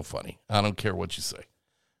shit's still funny. I don't care what you say.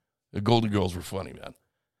 The Golden Girls were funny, man.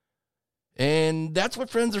 And That's What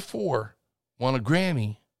Friends Are For won a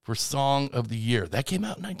Grammy for Song of the Year. That came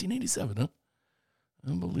out in 1987, huh?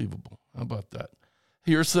 Unbelievable. How about that?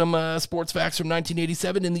 Here's some sports facts from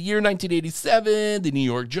 1987. In the year 1987, the New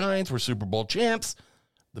York Giants were Super Bowl champs.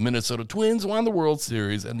 The Minnesota Twins won the World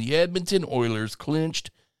Series, and the Edmonton Oilers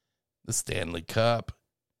clinched the Stanley Cup.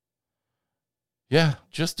 Yeah,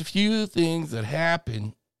 just a few things that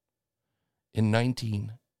happened in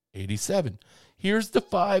 1987. Here's the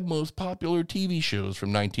 5 most popular TV shows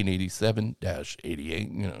from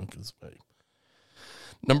 1987-88, you know, because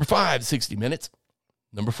number 5, 60 Minutes.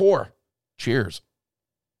 Number 4, Cheers.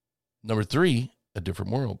 Number 3, A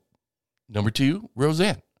Different World. Number 2,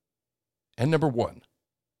 Roseanne. And number 1,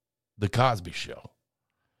 The Cosby Show.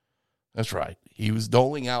 That's right. He was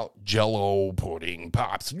doling out Jell-O pudding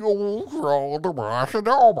pops. I don't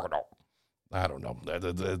know.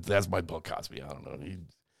 That's my Bill Cosby. I don't know.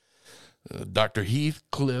 Dr.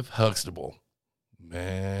 Heathcliff Huxtable.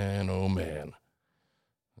 Man, oh man.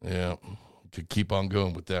 Yeah, could keep on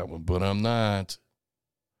going with that one, but I'm not.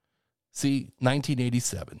 See,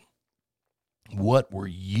 1987. What were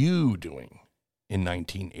you doing in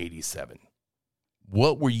 1987?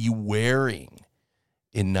 What were you wearing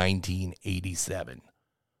in 1987?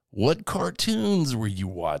 What cartoons were you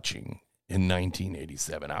watching in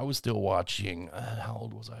 1987? I was still watching, how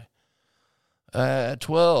old was I?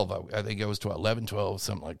 12. I think I was 12, 11, 12,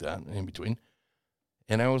 something like that, in between.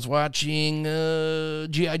 And I was watching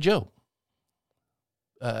G.I. Joe,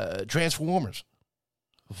 Transformers,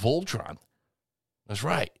 Voltron. That's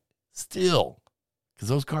right. Still, because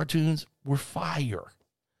those cartoons were fire.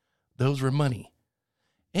 Those were money.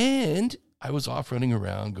 And I was off running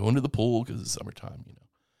around, going to the pool because it's summertime, you know.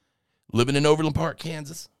 Living in Overland Park,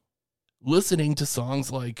 Kansas. Listening to songs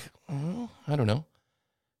like, I don't know,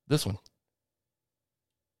 this one.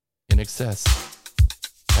 In Excess.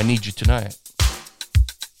 I Need You Tonight.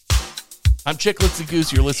 I'm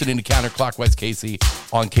Chicletsthegoose. You're listening to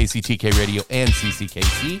CounterclockwiseKC on KCTK Radio and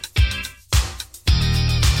CCKC.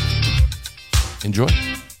 Enjoy.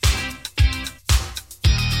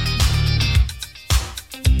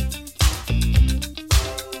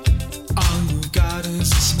 All you got is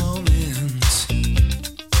this moment.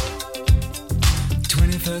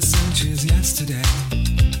 21st century's yesterday.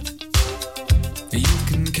 You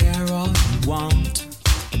can care all you want.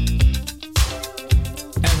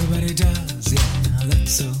 Everybody does, yeah,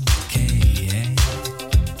 that's okay.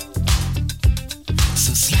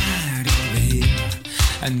 So slide over here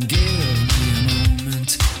and give me a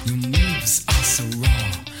moment. Your moves are so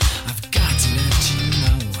raw. I've got to let you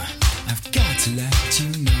know. I've got to let you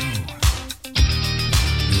know.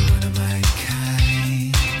 You're one of my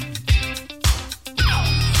kind.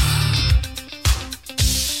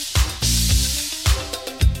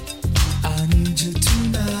 I need you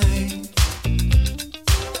tonight.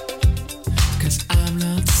 'Cause I'm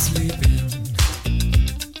not sleeping.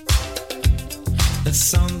 There's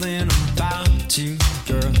something about you,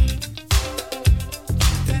 girl.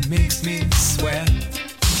 makes me sweat.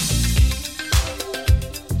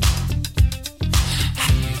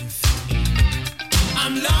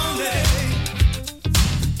 I'm lonely.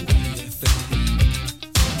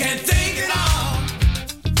 Can't think at all.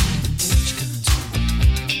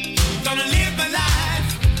 Gonna live my life.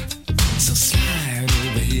 So slide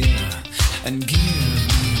over here and give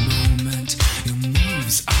me a moment. Your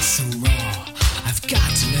moves are so raw. I've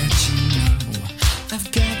got to let you know.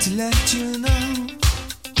 I've got to let you know.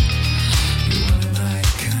 You are my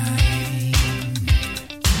kind.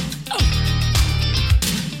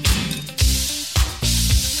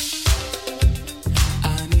 I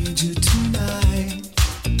need you tonight.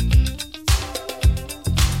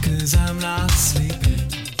 'Cause I'm not sleeping.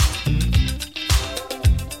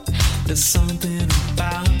 There's something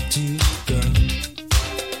about you, girl,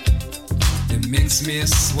 that makes me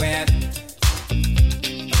sweat.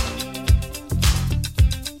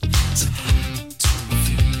 So how do you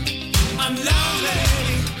feel? I'm lonely.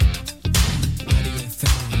 What do you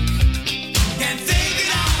think? Can't think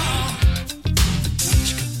at all. What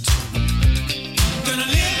you gonna do? Gonna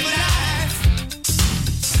live my life.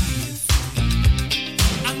 How do you feel?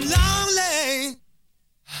 I'm lonely.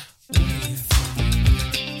 What do you think?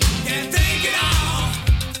 Can't think at all.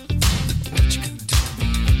 What you gonna do?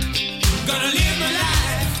 Gonna live my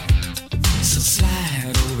life. So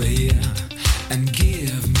slide over here and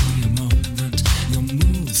give me a moment. Your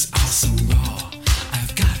moves are so raw.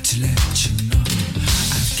 I've got to let you know.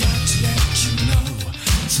 I've got to let you know.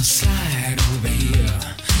 So slide over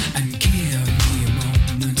here and give me a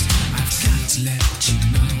moment. I've got to let you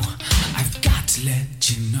know. I've got to let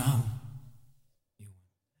you know.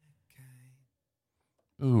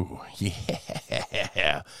 Ooh,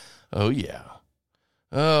 yeah. Oh, yeah.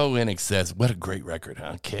 Oh, In Excess. What a great record,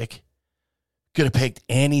 huh, Kick? Could have picked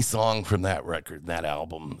any song from that record, that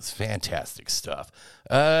album. It's fantastic stuff.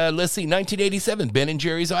 Let's see, 1987, Ben and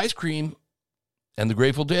Jerry's Ice Cream and the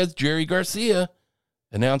Grateful Dead's Jerry Garcia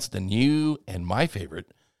announced the new and my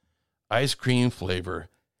favorite ice cream flavor,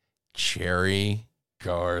 Cherry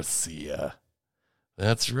Garcia.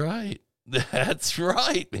 That's right. That's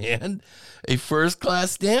right, man. A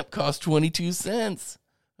first-class stamp cost 22 cents.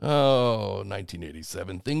 Oh,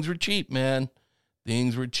 1987. Things were cheap, man.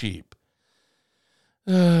 Things were cheap.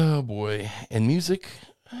 Oh, boy. And music,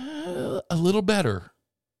 a little better,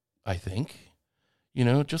 I think. You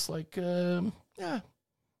know, just like,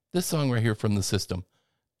 this song right here from The System.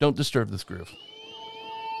 Don't Disturb This Groove.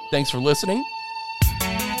 Thanks for listening.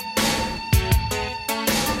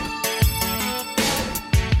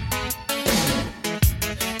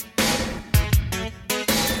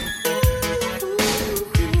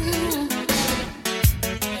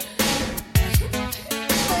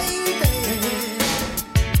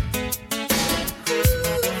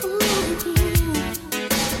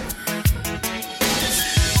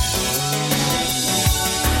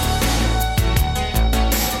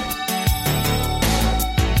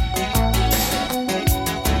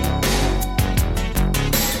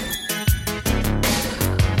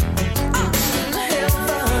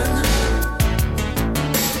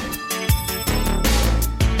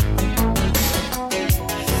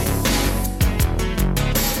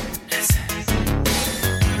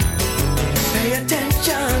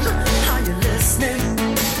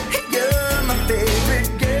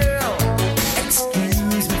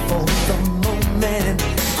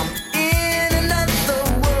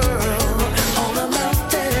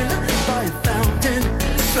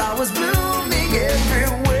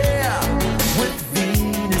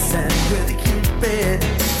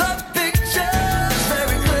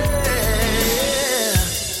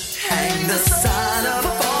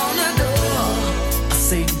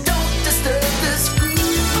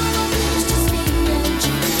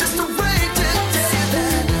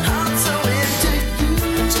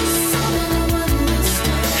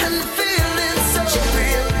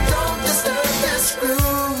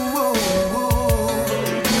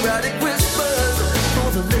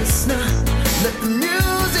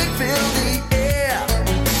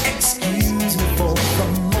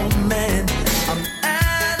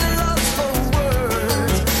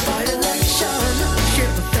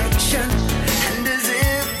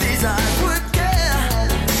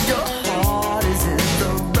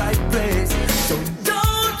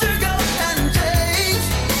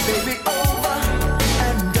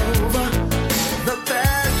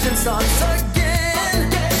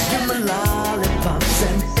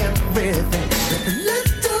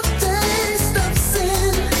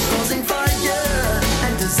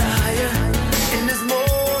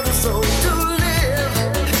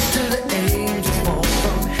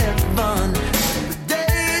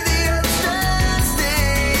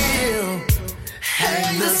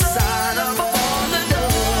 hang the sign up on the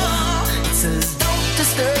door. It says, don't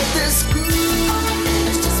disturb this groove.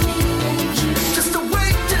 It's just me and you. Just a way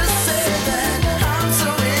to say that I'm so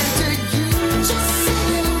into you. Just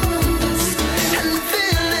saying and the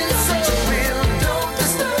feeling so real. Don't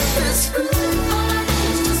disturb this groove.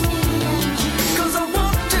 It's just me and you. 'Cause I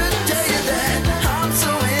want to tell you that I'm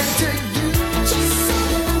so into you. Just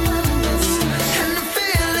saying and the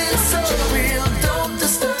feeling so real. Don't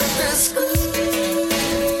disturb this groove.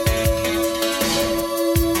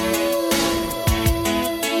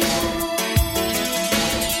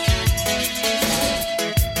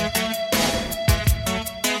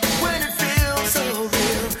 When it feels so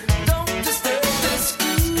real, don't disturb this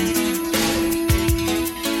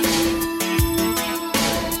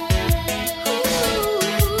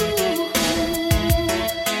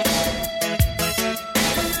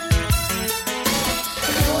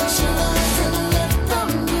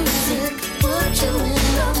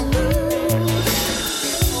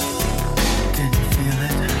Can you feel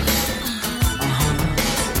it?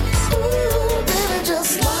 Ooh, baby,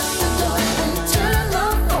 just lock the door and turn the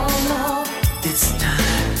phone off. It's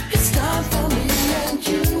time for me and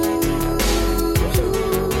you.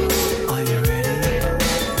 Are you ready?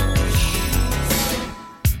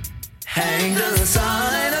 Hang the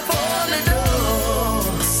sign up on the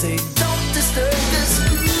door. Say, don't disturb this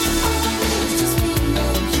groove. It's just me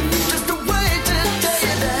and you. Just a way to tell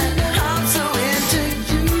you that I'm so into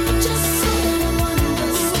you. Just so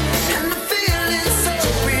and the feeling so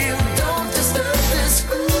real. Don't disturb this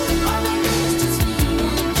groove. It's just me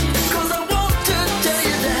and you. 'Cause I want to tell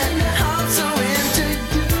you that I'm so into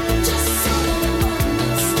you. Just so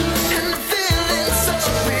and the feeling so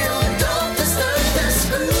real. Don't disturb this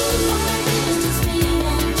groove. It's just me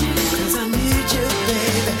and you. 'Cause I need you,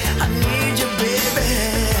 baby. I need you, baby.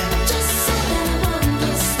 Just so I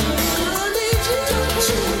need you, don't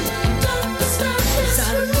you? Don't disturb this groove. I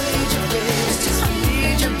need you, baby. I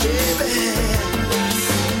need you, baby.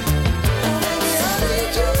 Oh, baby, I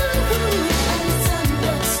need you.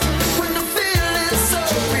 When the feeling's so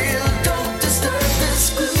real, don't disturb this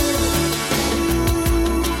groove.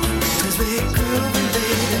 'Cause we're grooving,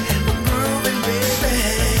 baby. We're grooving, baby.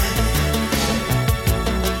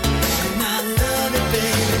 And I love it,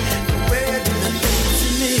 baby. The way you do the things to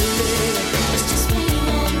me, baby. It's just me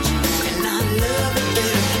and you. And I love it,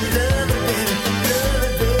 baby. Love it, baby. Love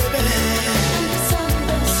it, baby.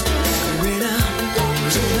 Rita, don't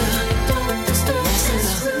disturb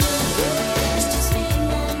this groove. It's just me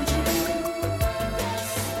and you.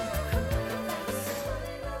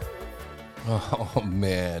 Oh,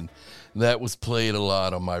 man. That was played a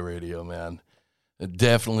lot on my radio, man. It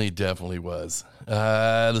definitely was.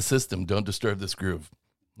 The System, Don't Disturb This Groove.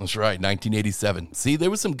 That's right, 1987. See,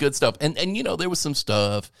 there was some good stuff. And you know, there was some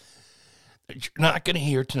stuff that you're not going to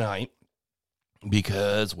hear tonight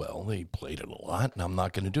because, well, they played it a lot, and I'm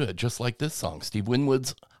not going to do it. Just like this song. Steve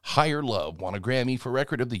Winwood's Higher Love won a Grammy for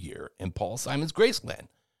Record of the Year, and Paul Simon's Graceland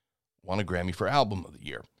won a Grammy for Album of the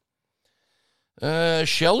Year.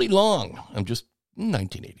 Shelley Long, I'm just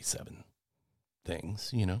 1987 things,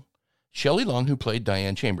 you know. Shelley Long, who played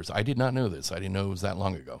Diane Chambers. I did not know this. I didn't know it was that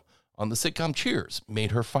long ago. On the sitcom Cheers,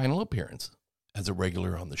 made her final appearance as a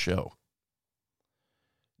regular on the show.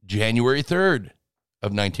 January 3rd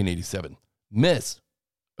of 1987, Miss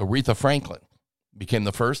Aretha Franklin became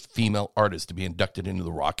the first female artist to be inducted into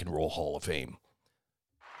the Rock and Roll Hall of Fame.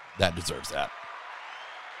 That deserves that.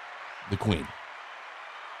 The Queen.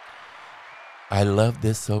 I love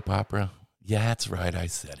this soap opera. Yeah, that's right, I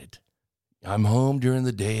said it. I'm home during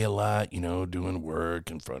the day a lot, you know, doing work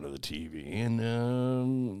in front of the TV.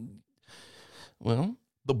 And, well,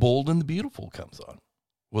 The Bold and the Beautiful comes on.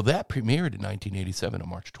 Well, that premiered in 1987 on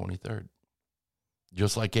March 23rd.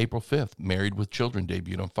 Just like April 5th, Married with Children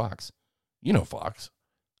debuted on Fox. You know Fox.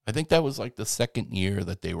 I think that was like the second year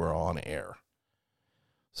that they were on air.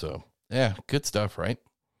 So, yeah, good stuff, right?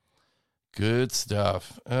 Good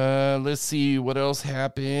stuff. Let's see what else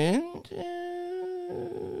happened.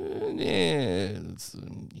 It's,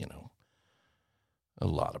 you know, a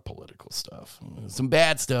lot of political stuff. Some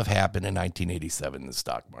bad stuff happened in 1987 in the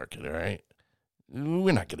stock market, all right?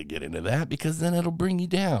 We're not going to get into that because then it'll bring you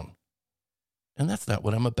down. And that's not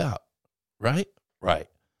what I'm about, right? Right.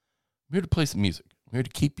 I'm here to play some music. I'm here to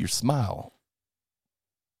keep your smile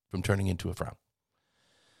from turning into a frown.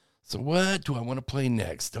 So what do I want to play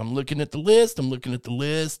next? I'm looking at the list. You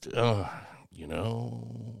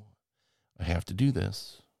know, I have to do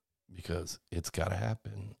this because it's got to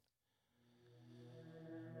happen.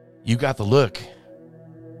 You Got the Look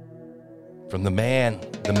from the man,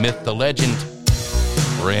 the myth, the legend,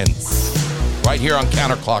 Prince. Right here on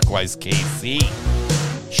CounterclockwiseKC.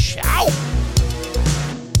 Ciao.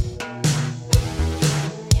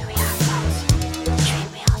 Here we are, folks. Dream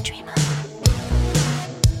we all dream of.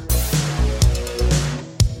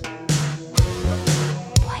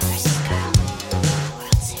 Boy versus girl.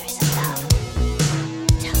 World Series of Love.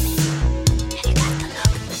 Tell me, have you got the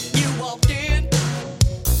look? You walked in,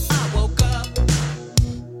 I woke up.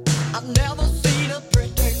 I've never seen a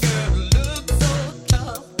pretty girl look so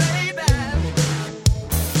tough, baby.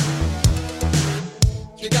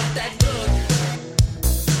 You got that look.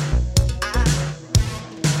 I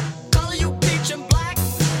color you peach and black,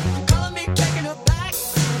 color me taking her back.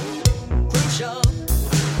 Crucial,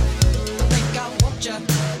 think I want you.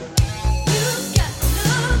 You've got the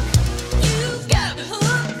look. You've got the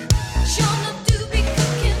hook. Sure enough to be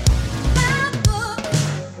cooking my book.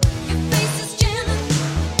 Your face is jamming.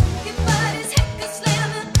 Your body's heck is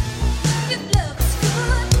slamming. Your love is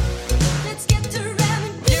good. Let's get to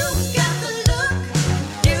ramming. You've got the look.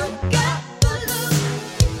 You've got the look.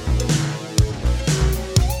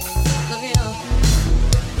 Look here,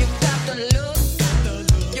 you got the look.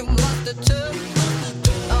 You must have took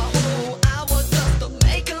a whole hour just to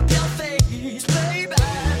make up your face, baby.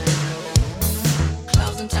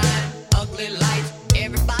 Closing time, ugly lights,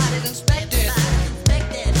 everybody's inspected.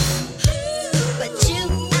 But you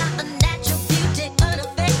are a natural beauty,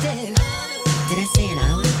 unaffected. Did I say an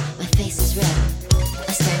hour? My face is red.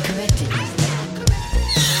 I stand corrected.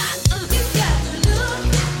 You got the look.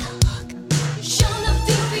 Sure enough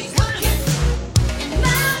to be cooking in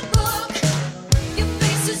my book. Your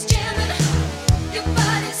face is jamming. Your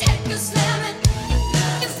body's heck is slamming. Your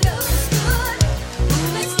love is good.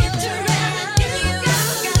 Let's get to ramming. You got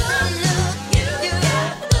the look. You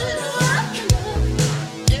got the look.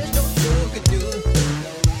 There's no you could do.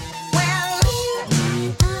 Well,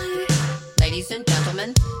 ladies and gentlemen,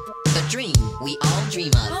 the dream we all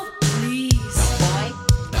dream of. Boy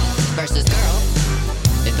versus girl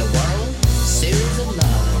in the World Series of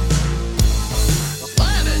Love.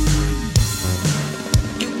 Love it.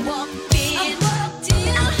 You walked in,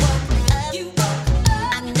 I woke up.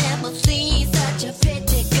 I never seen such a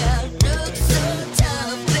pretty girl look so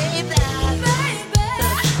tough, baby.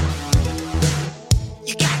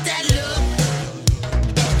 You got that look.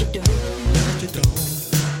 Yes, you do.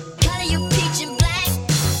 Color you peach and black.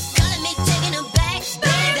 Color me taking her back,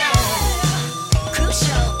 baby.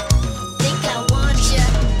 Crucial, think I want you.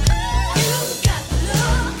 You got the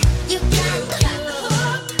look. You got the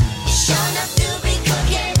look. Sure enough to be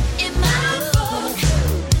cooking in my book.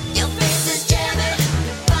 Your face is jamming.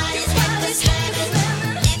 Body's heck is slamming.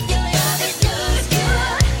 If your love is good,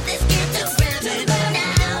 let's get to ramming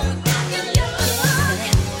now. You got the look.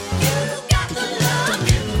 You got the look.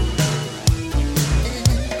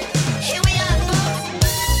 Here we are, folks.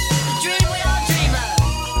 The dream we all dream of.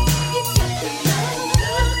 You got the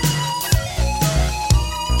look.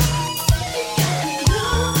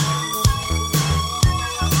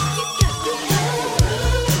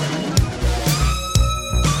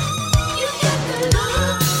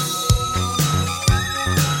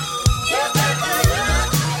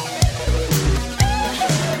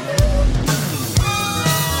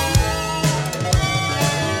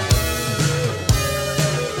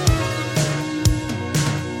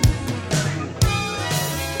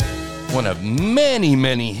 One of many,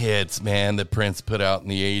 many hits, man, that Prince put out in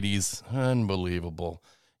the 80s. Unbelievable.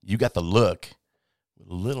 You got the look.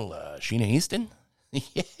 Little Sheena Easton?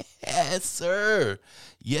 Yes, sir.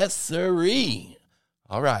 Yes, sirree.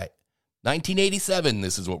 All right. 1987,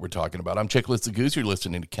 this is what we're talking about. I'm Chicletsthegoose. You're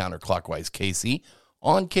listening to CounterclockwiseKC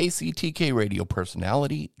on KCTK Radio,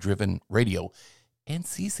 personality-driven radio, and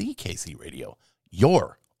CCKC Radio,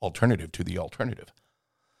 your alternative to the alternative.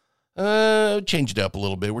 Changed it up a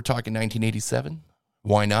little bit. We're talking 1987.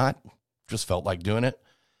 Why not? Just felt like doing it.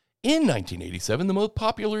 In 1987, the most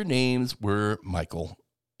popular names were Michael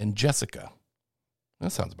and Jessica.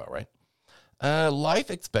 That sounds about right. Life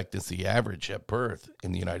expectancy average at birth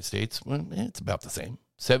in the United States, well, it's about the same.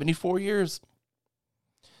 74 years.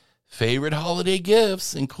 Favorite holiday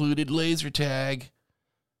gifts included laser tag.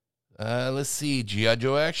 Let's see. G.I.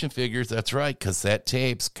 Joe action figures. That's right. Cassette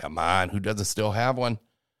tapes. Come on. Who doesn't still have one?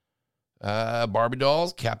 Barbie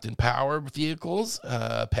dolls, Captain Power vehicles,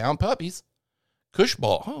 Pound Puppies, Cush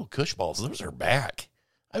Ball. Oh, Cush Balls. Those are back.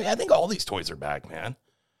 I mean, I think all these toys are back, man.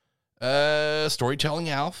 Storytelling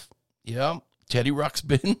Alf. Yeah. Teddy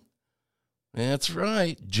Ruxpin. That's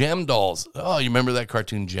right. Gem dolls. Oh, you remember that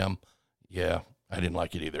cartoon Gem? Yeah, I didn't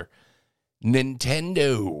like it either.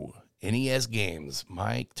 Nintendo. NES games.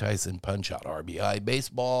 Mike Tyson Punch-Out. RBI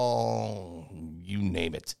Baseball. You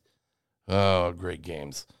name it. Oh, great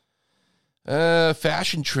games.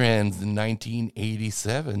 Fashion trends in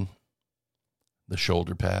 1987. The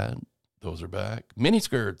shoulder pad, those are back. Mini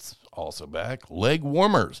skirts, also back. Leg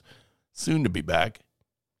warmers, soon to be back.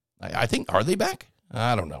 I think, are they back?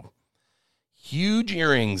 I don't know. Huge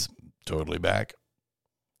earrings, totally back.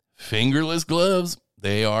 Fingerless gloves,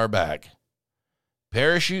 they are back.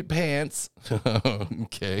 Parachute pants,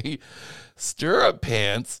 okay. Stirrup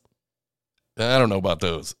pants, I don't know about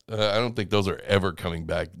those. I don't think those are ever coming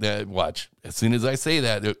back. Watch, as soon as I say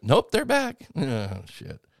that, nope, they're back. Oh,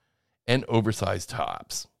 shit. And oversized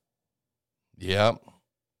tops. Yep.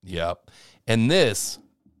 And this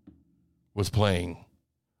was playing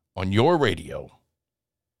on your radio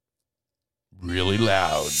really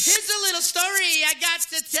loud. Here's a little story I got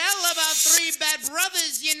to tell about three bad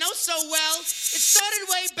brothers you know so well. It started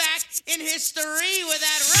way back in history with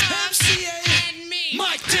that Rob and me.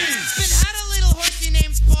 Mike D. Been had a little horsey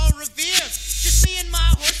named Paul Revere. Just me and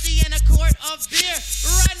my horsey and a quart of beer.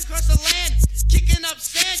 Riding across the land, kicking up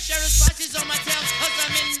sand. Sheriff spices on my tail cause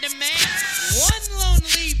I'm in demand. One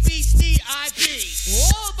lonely beastie I be.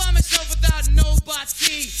 All by myself without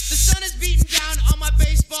nobody. The sun is beating down on my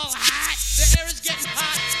baseball hat. The air is getting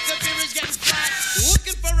hot, the beer is getting flat.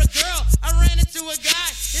 Looking for a girl, I ran into a guy.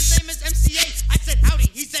 His name is MCA. I said howdy,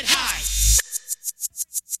 he said hi.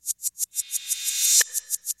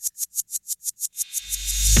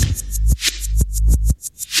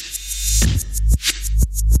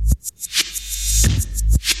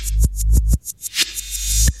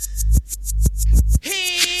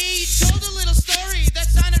 He told a little story that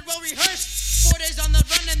sounded well rehearsed. 4 days on the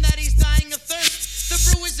run and that he's dying of thirst. The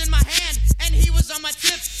brew was in my hand and he was on my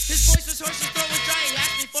tip. His voice was hoarse, his throat was dry. He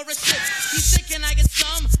asked me for a sip. He said, can I get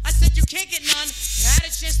some? I said, you can't get none. Had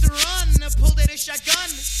a chance to run, pulled out a shotgun.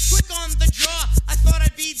 Quick on the draw, I thought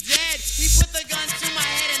I'd be dead. He put the gun to my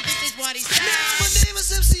head and this is what he said. Now my name is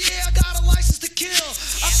MCA, I got a license to kill.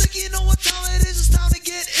 I think you know what time it is, it's time to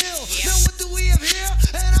get ill. Now what do we have here?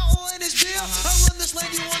 And I oil in his beer. I run this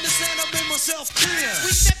land, you understand, I made myself clear.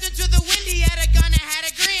 We stepped into the wind, he had a gun and had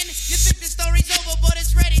a grin. You think the story's over, but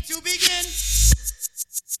it's ready to begin.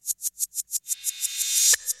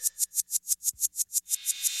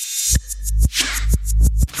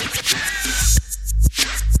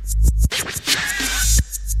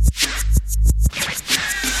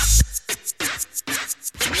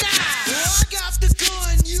 Well, I got the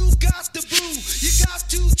gun, you got the boo. You got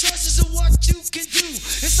two choices of what you can do.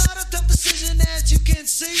 It's not a tough decision as you can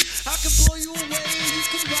see. I can blow you away, you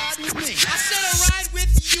can ride with me. I said I'll ride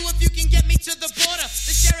with you if you can get me to the border.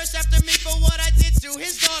 The sheriff's after me for what I did to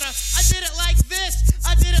his daughter. I did it like this,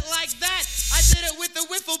 I did it like that. I did it with the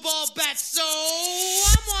wiffle ball bat. So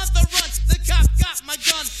I'm on the run, the cop got my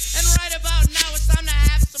gun. And right about now it's time to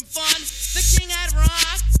have some fun. The king had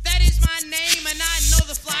rock, that is my name. And I know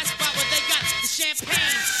the fly spot where they got the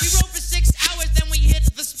champagne. We rode for 6 hours, then we hit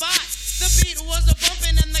the spot. The beat was a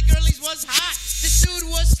bumping and the girlies was hot. This dude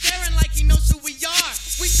was staring like he knows who we are.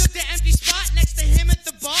 We took the empty spot next to him at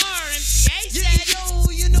the bar. MCA said, Yeah,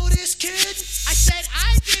 yo, you know this kid? I said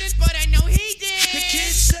I didn't, but I know he did. The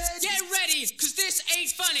kid said, Get ready, cause this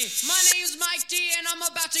ain't funny. My name's Mike D and I'm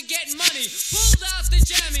about to get money. Pulled out the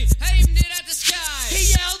jammy, aimed it at the sky.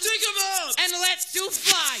 He yelled, dig 'em up, and let two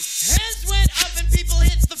fly. Hands went up and people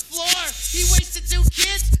hit the floor. He wasted 2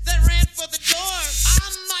 kids that ran for the door.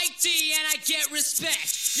 I'm Mike D and I get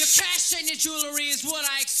respect. Your cash and your jewelry is what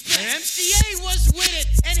I expect. MCA was with it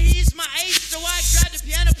and he's my ace. So I grabbed a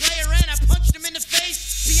piano player and I punched him in the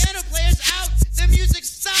face. Piano player's out, the music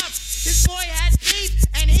stopped. His boy had beef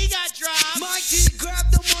and he got dropped. Mike D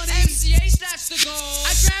grabbed the money. MCA snatched the gold.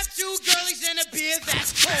 I grabbed 2 girlies and a beer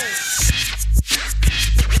that's cold.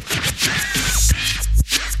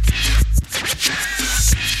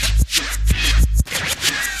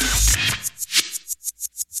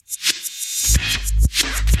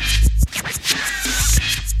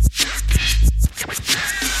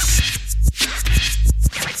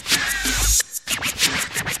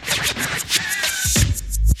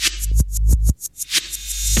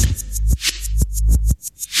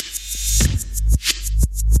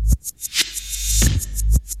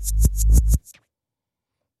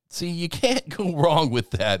 See, you can't go wrong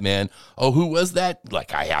with that, man. Oh, who was that?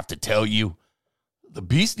 Like, I have to tell you. The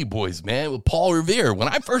Beastie Boys, man, with Paul Revere. When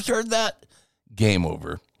I first heard that, game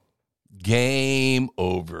over. Game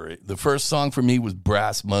over. The first song for me was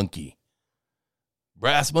Brass Monkey.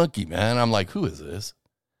 Brass Monkey, man. I'm like, who is this?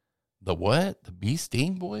 The what? The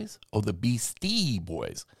Beastie Boys? Oh, the Beastie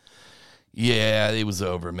Boys. Yeah, it was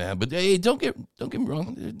over, man. But hey, don't get me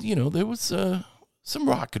wrong. You know, there was some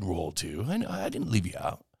rock and roll too. I know I didn't leave you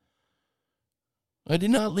out. I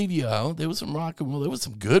did not leave you out. There was some rock and roll. There was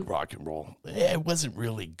some good rock and roll. It wasn't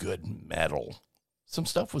really good metal. Some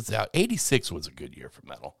stuff was out. 86 was a good year for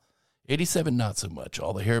metal. 87, not so much.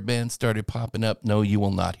 All the hair bands started popping up. No, you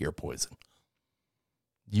will not hear Poison.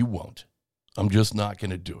 You won't. I'm just not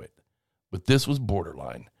going to do it. But this was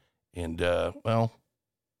borderline. And, well,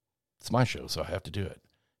 it's my show, so I have to do it.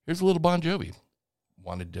 Here's a little Bon Jovi.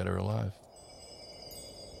 Wanted Dead or Alive.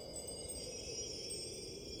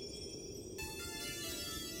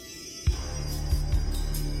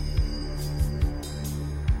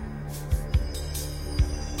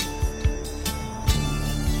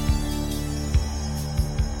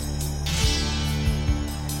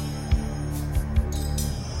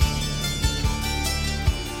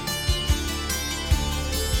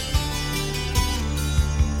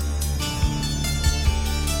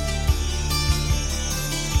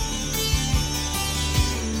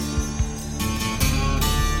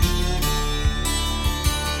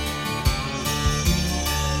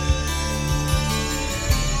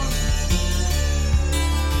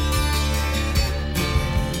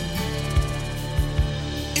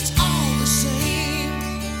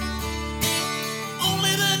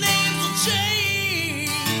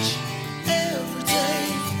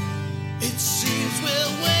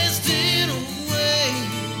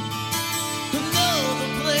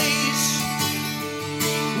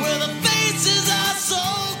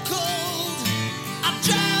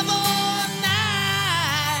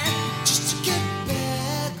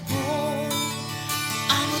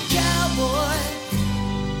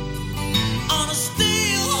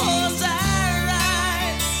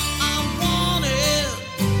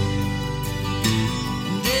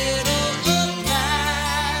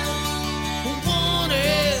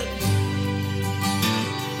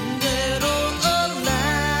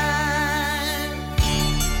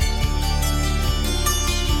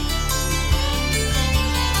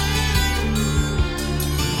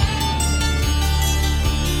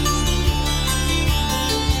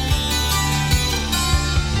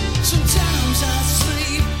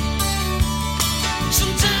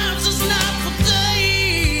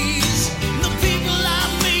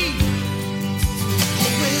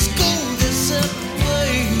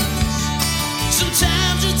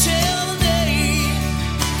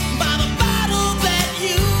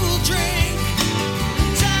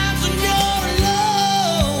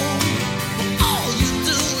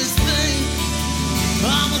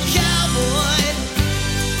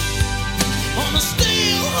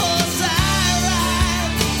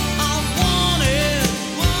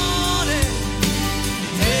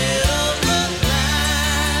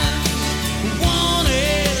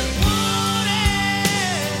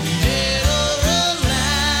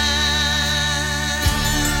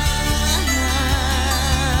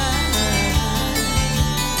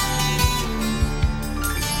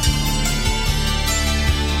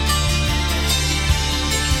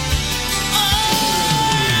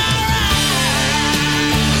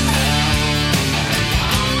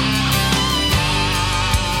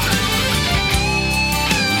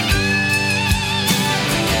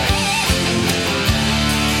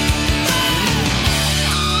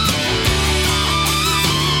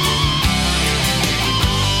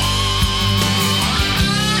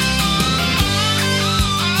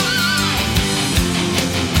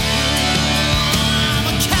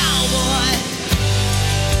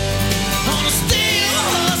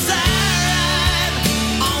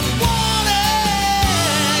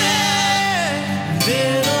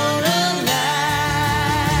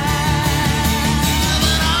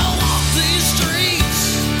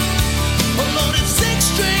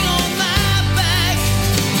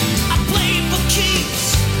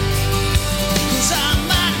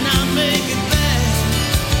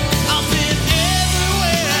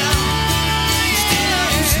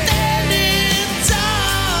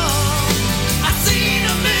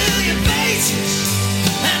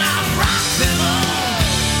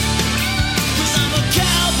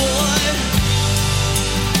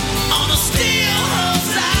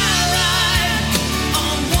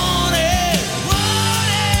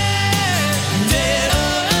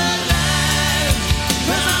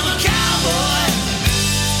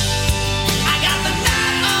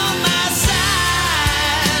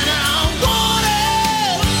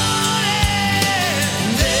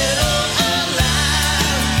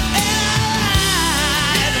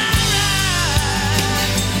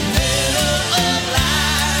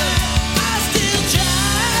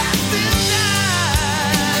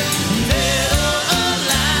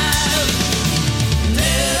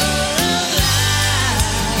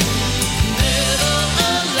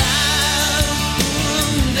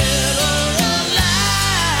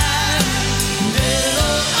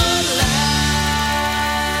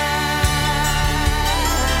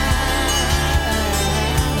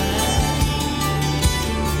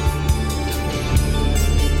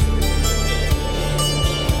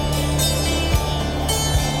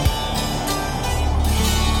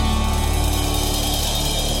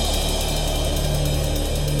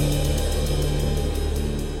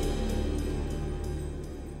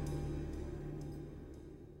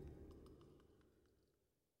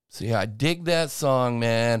 See, I dig that song,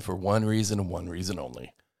 man, for one reason and one reason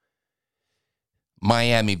only.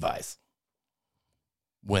 Miami Vice.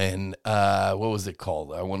 When, what was it called?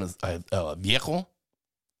 Viejo?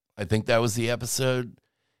 I think that was the episode.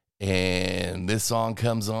 And this song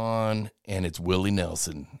comes on, and it's Willie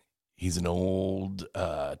Nelson. He's an old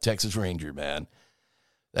Texas Ranger, man.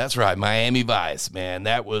 That's right, Miami Vice, man.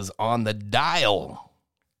 That was on the dial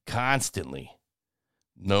constantly.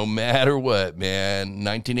 No matter what, man.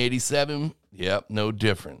 1987, yep, no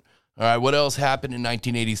different. All right, what else happened in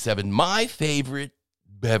 1987? My favorite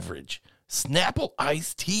beverage, Snapple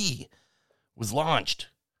iced tea, was launched.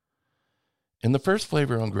 And the first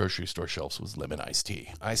flavor on grocery store shelves was lemon iced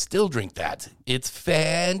tea. I still drink that. It's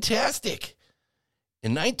fantastic.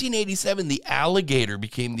 In 1987, the alligator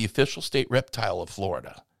became the official state reptile of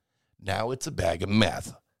Florida. Now it's a bag of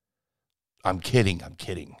meth. I'm kidding.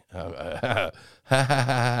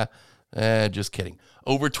 Just kidding.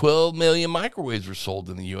 Over 12 million microwaves were sold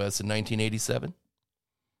in the U.S. in 1987.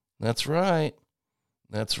 That's right.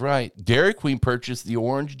 Dairy Queen purchased the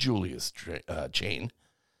Orange Julius chain,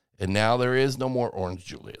 and now there is no more Orange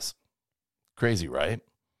Julius. Crazy, right?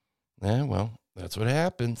 Yeah, well, that's what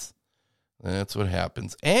happens.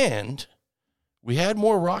 And we had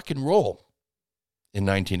more rock and roll in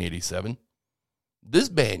 1987. This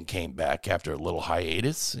band came back after a little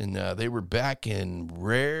hiatus, and they were back in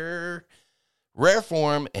rare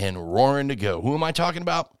form and roaring to go. Who am I talking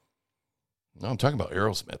about? No, I'm talking about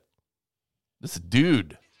Aerosmith. This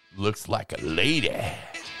dude looks like a lady.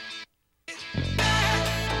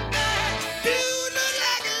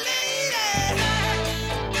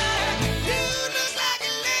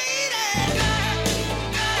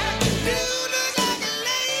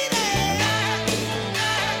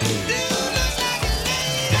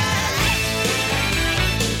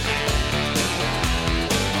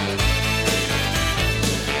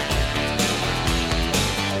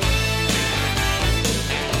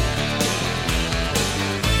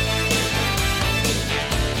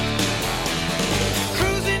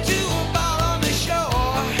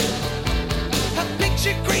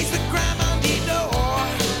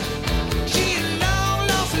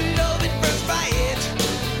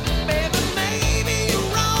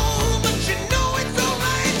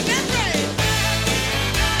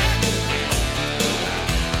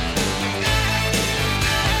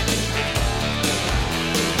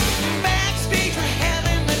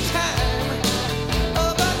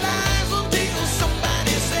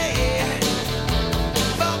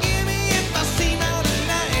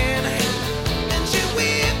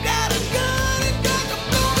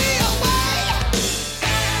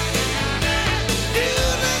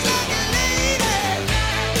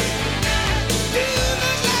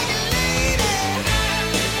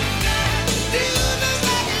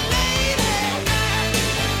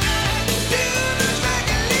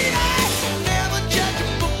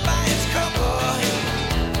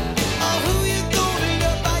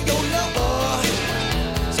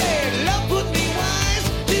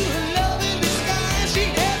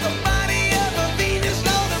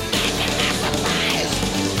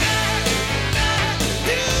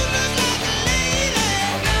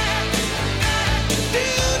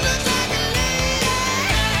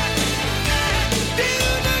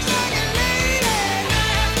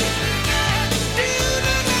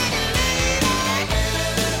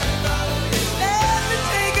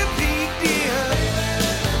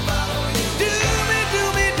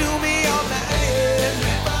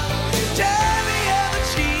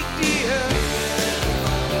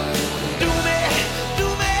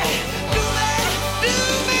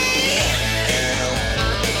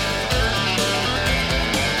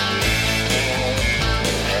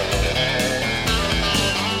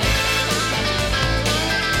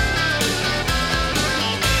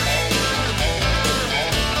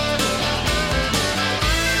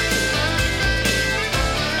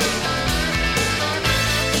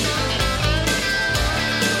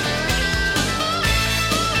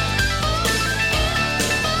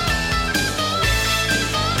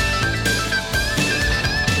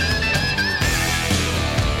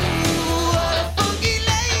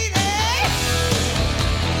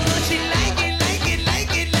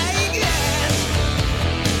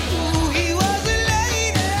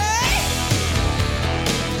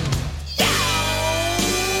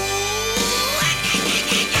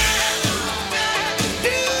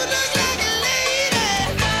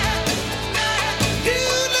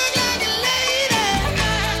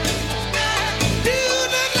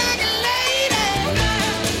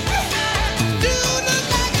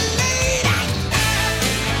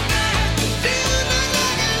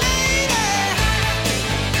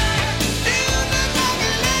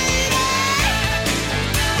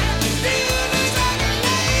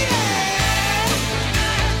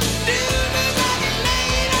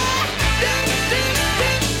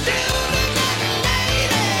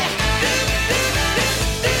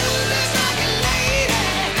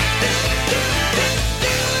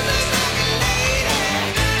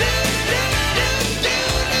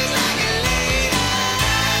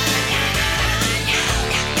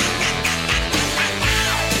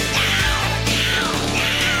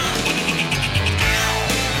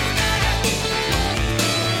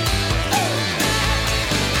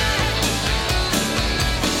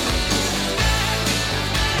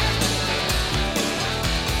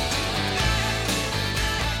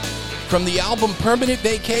 From the album Permanent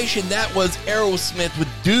Vacation, that was Aerosmith with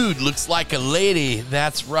Dude Looks Like a Lady.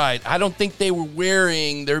 That's right. I don't think they were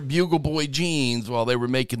wearing their Bugle Boy jeans while they were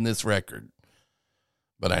making this record.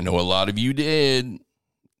 But I know a lot of you did,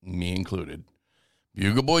 me included.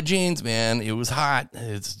 Bugle Boy jeans, man, it was hot.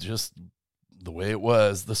 It's just the way it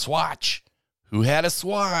was. The swatch. Who had a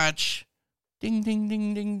swatch? Ding, ding,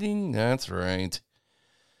 ding, ding, ding. That's right.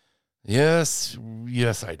 Yes,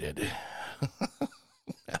 I did.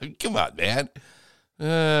 Come on, man.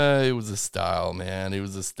 It was a style, man. It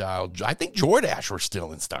was a style. I think Jordache were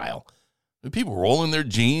still in style. People rolling their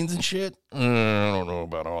jeans and shit. I don't know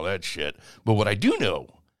about all that shit. But what I do know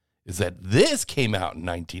is that this came out in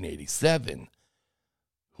 1987.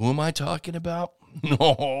 Who am I talking about?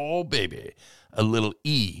 Oh, baby. A little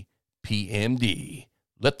EPMD.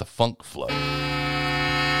 Let the funk flow.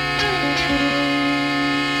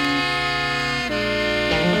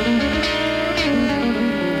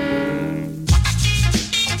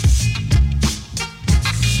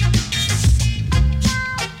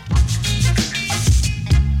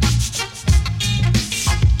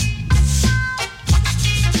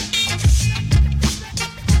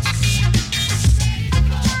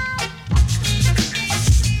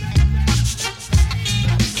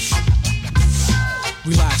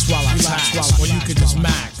 Or you could just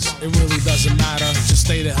max. It really doesn't matter, just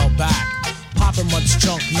stay the hell back. Popping much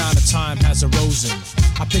junk, now the time has arisen.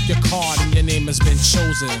 I pick your card and your name has been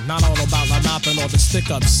chosen. Not all about la mopping or the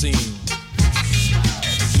stick-up scene.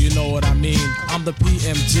 You know what I mean? I'm the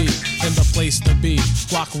PMG, in the place to be.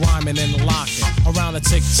 Block rhyming and locking, around the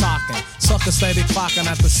tick-tocking. Sucker steady clocking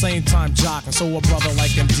at the same time jocking. So a brother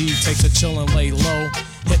like MD takes a chill and lay low.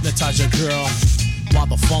 Hypnotize your girl while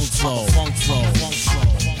the funk flow.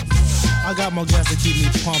 I got more gas to keep me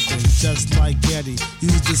pumping, just like Getty.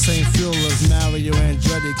 Use the same fuel as Mario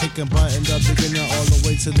Andretti, kicking butt in the beginning all the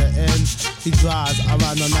way to the end. He drives, I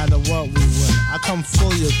ride no matter what we win. I come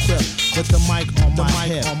fully equipped with the mic on my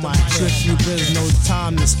hip. Strictly biz, no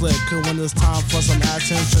time to slip. Cause when it's time for some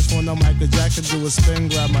action, just when the Michael Jackson do a spin,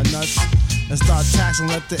 grab my nuts and start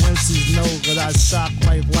taxing. Let the MCs know that I shock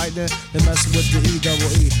like lightning and mess with the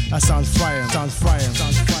E-double-E. That sounds frightening, sounds frightening,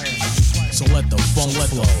 sounds frightening. So let the funk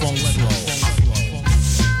flow.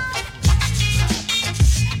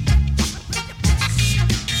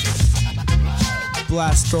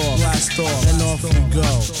 Blast off, and off we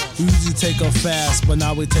go. We usually take off fast, but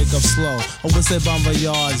now we take off slow. I would say bon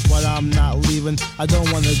voyage, but I'm not leaving. I don't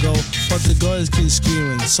wanna go, but the girls keep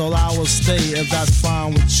screaming. So I will stay if that's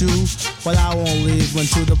fine with you, but I won't leave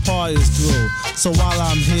until the party's through. So while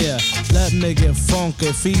I'm here, let me get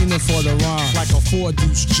funky, feeding for the rhyme. Like a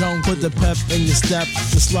 4-deuce junk. Put the pep in your step,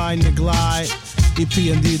 the slide and the glide.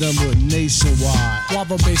 EP&D number nationwide. While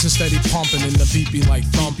the bass is steady pumping and the beat be like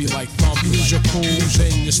thumpy. You lose your cool,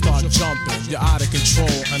 then you start jumping. You're out of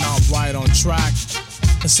control and I'm right on track.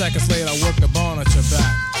 And seconds later I work the bone at your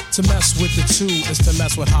back. To mess with the two is to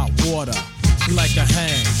mess with hot water. We like to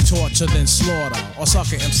hang, torture, then slaughter. Or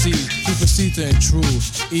sucker MCs who proceed to intrude.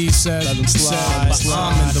 E said, let them slide, but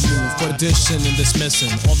I'm in the mood for addition and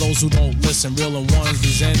dismissing. All those who don't listen, real and ones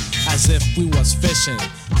these in as if we was fishing.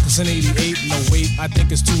 Cause in 88, no wait, I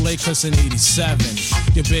think it's too late cause in 87,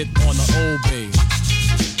 you bit on the old bay.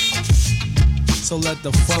 So let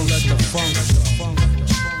the funk.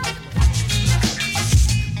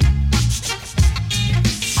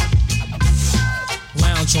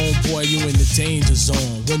 Lounge on, boy, you in the danger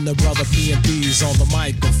zone. When the brother P&B's on the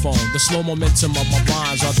microphone, the slow momentum of my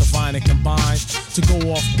rhymes are divine and combined to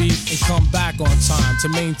go off beat and come back on time to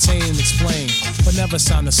maintain and explain, but never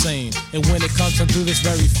sound the same. And when it comes to do this,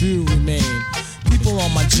 very few remain. People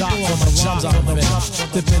on my job for my jobs I've been.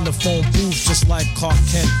 Dip in the phone booth just like Clark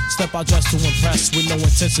Kent. Step out just to impress with no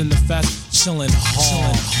intention to fest. Chillin'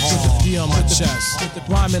 hard. Be on my chest.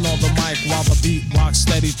 Rhyming on the mic while the beat rocks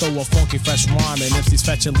steady. Throw a funky fresh rhyme and MC's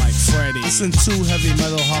fetching like Freddy. Listen to heavy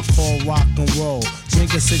metal, hardcore, rock and roll.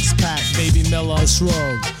 Drink a 6-pack, Baby Miller, a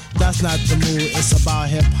shrug. That's not the mood, it's about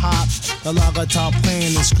hip-hop. The loud guitar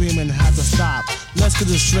playing and screaming had to stop. Let's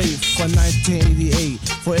get it straight for 1988,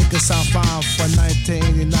 for it could sound fine for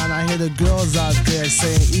 1989. I hear the girls out there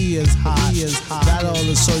saying E is hot. That ought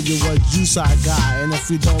to show you what juice I got. And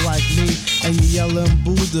if you don't like me and you yelling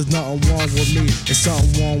boo, there's nothing wrong with me. There's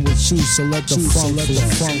something wrong with you, so let the funk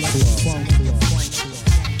flow.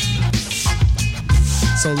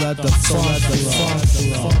 So let the funk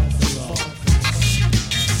flow.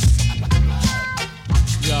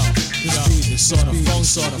 Yo, this beat is sort of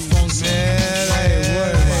funk. Man, I ain't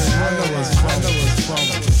worried about it. I know it's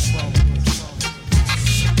funk.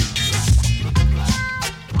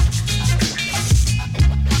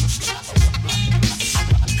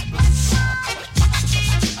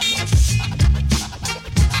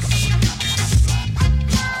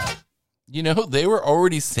 You know, they were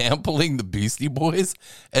already sampling the Beastie Boys,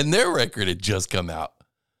 and their record had just come out.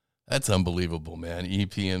 That's unbelievable, man.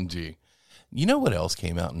 EPMG. You know what else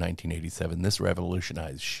came out in 1987? This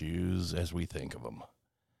revolutionized shoes as we think of them.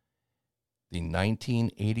 The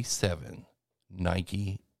 1987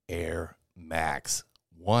 Nike Air Max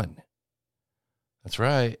 1. That's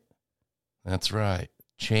right. That's right.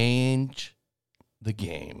 Change the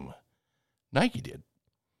game. Nike did.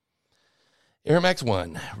 Air Max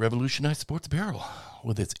 1 revolutionized sports apparel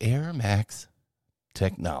with its Air Max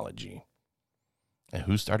technology. And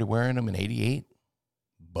who started wearing them in 88?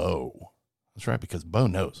 Bo. That's right, because Bo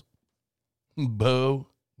knows. Bo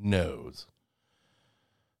knows.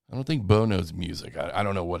 I don't think Bo knows music. I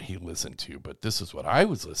don't know what he listened to, but this is what I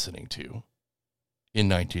was listening to in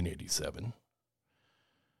 1987.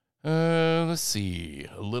 Let's see.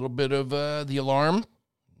 A little bit of The Alarm.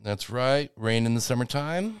 That's right. Rain in the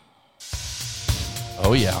Summertime.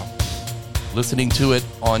 Oh, yeah. Listening to it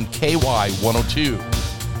on KY 102.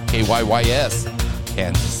 KYYS,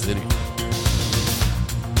 Kansas City.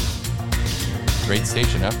 Great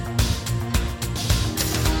station, huh?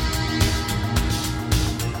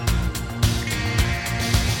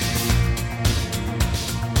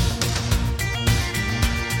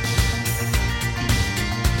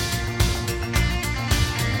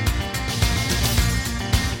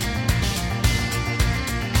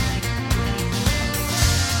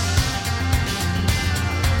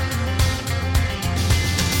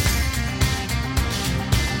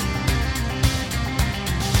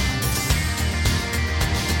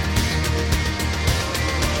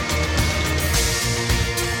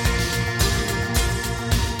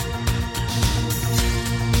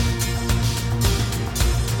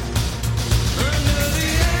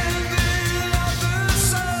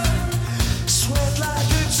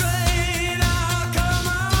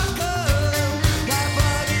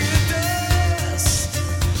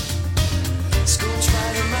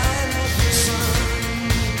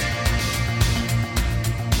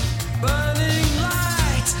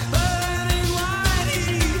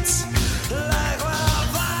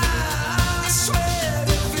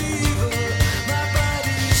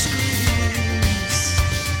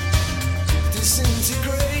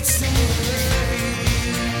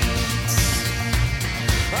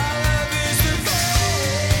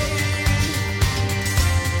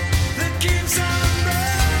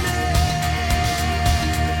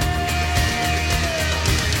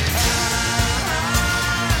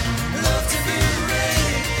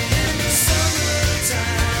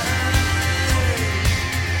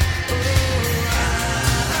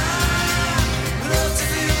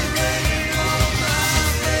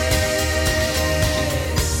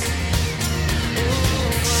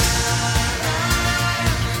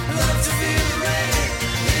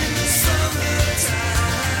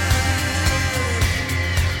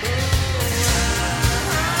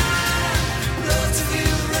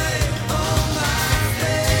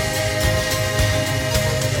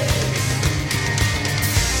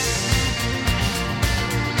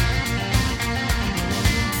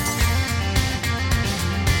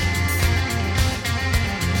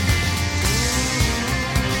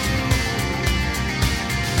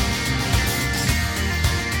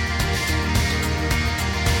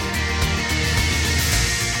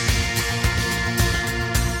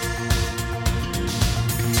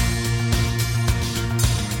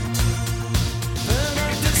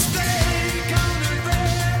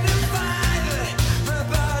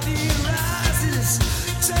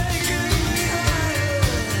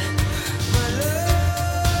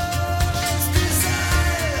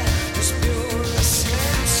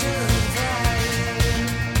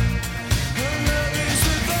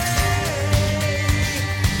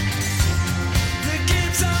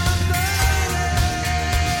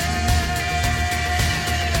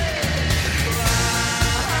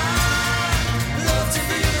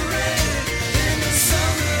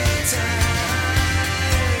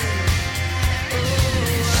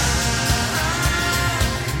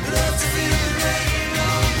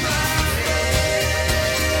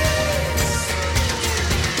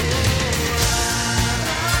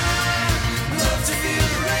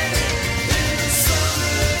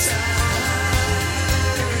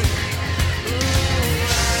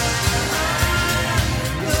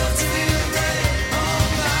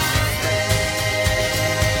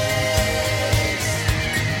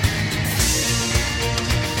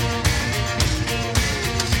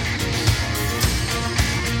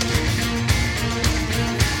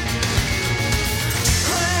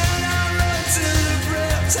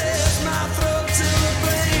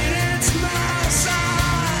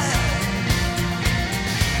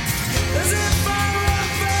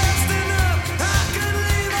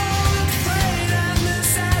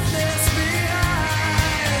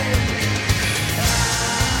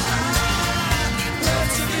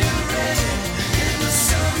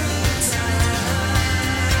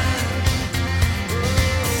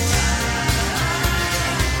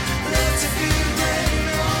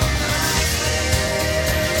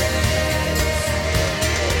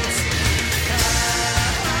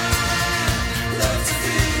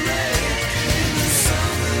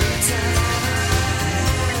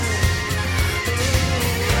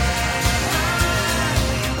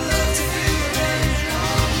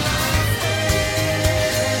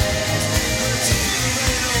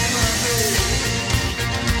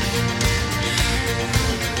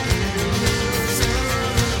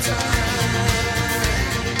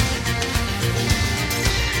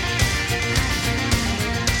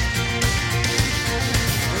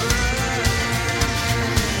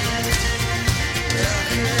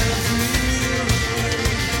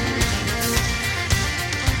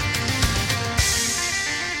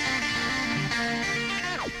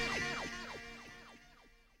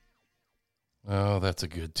 that's a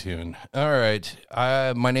good tune. All right.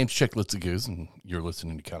 My name's Chicletsthegoose, and you're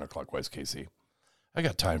listening to CounterclockwiseKC. I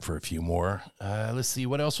got time for a few more. Let's see.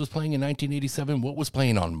 What else was playing in 1987? What was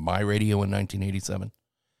playing on my radio in 1987?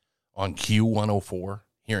 On Q104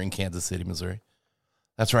 here in Kansas City, Missouri.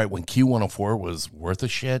 That's right. When Q104 was worth a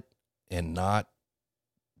shit and not,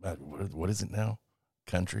 what is it now?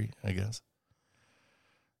 Country, I guess.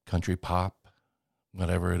 Country pop,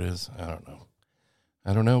 whatever it is. I don't know.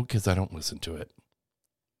 I don't know because I don't listen to it.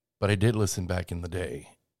 But I did listen back in the day.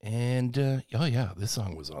 And, oh yeah, this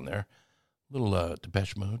song was on there. Little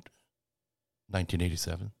Depeche Mode,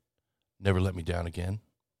 1987. Never Let Me Down Again.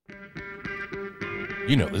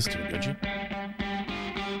 You know this tune, don't you? I'm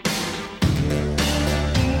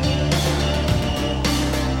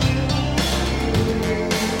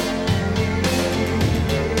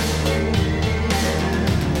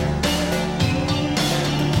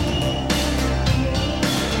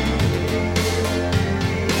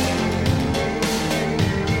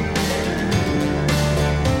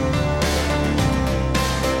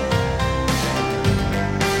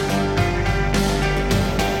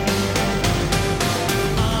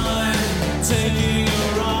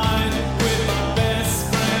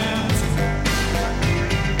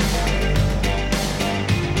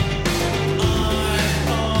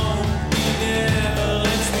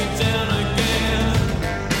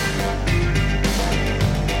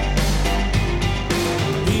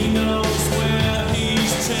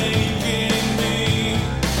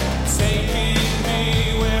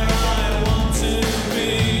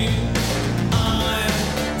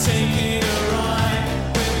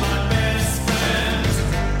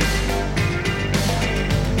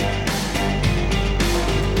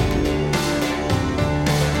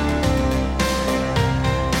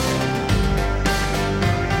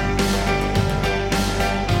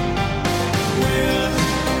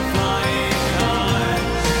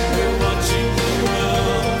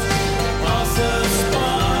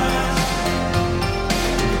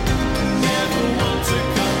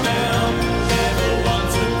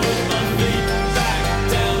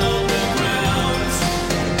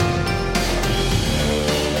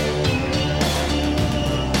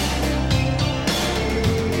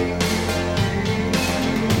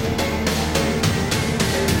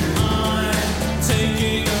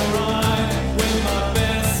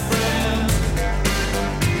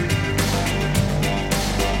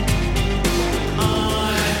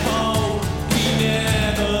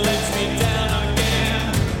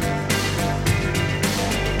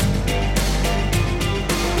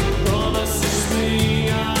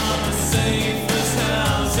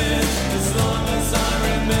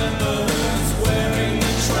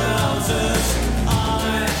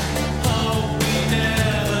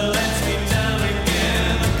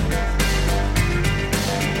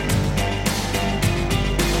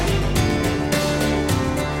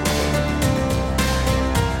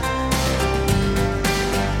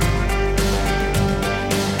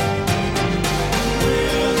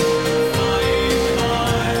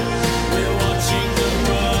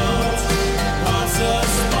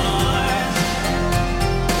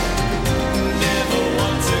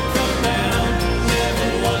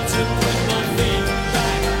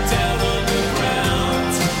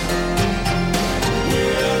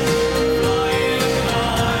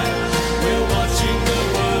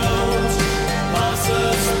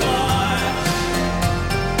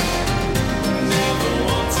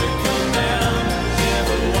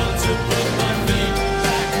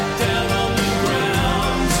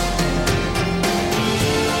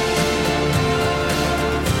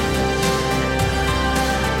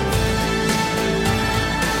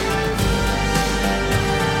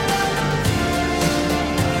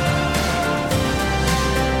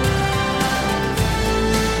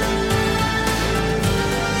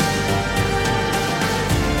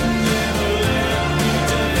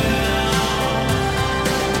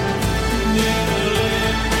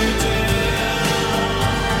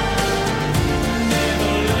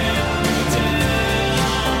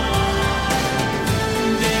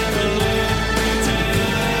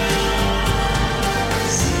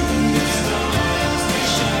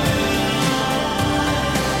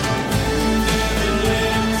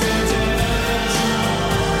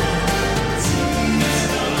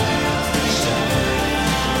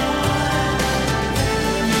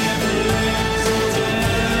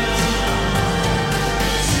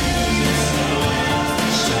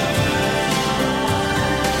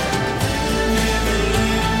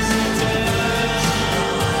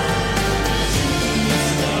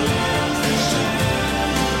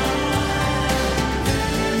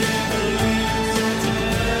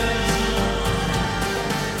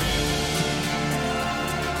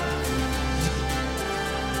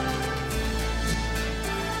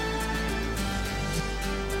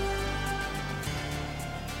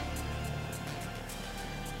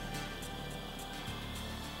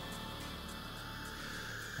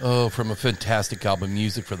Oh, from a fantastic album,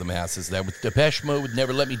 Music for the Masses. That with Depeche Mode would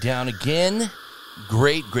Never Let Me Down Again.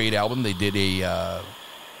 Great, great album. They did a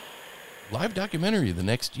live documentary the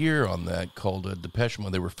next year on that called Depeche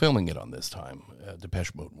Mode. They were filming it on this time,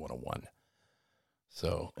 Depeche Mode 101.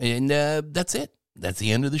 So, and that's it. That's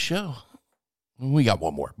the end of the show. We got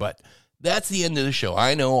one more, but that's the end of the show.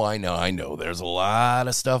 I know. There's a lot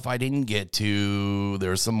of stuff I didn't get to.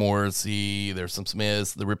 There's some Morrissey. There's some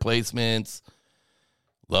Smiths, The Replacements,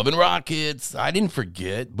 Love and Rockets. I didn't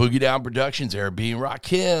forget Boogie Down Productions, Eric B. and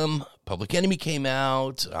Rakim. Public Enemy came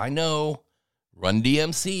out. I know. Run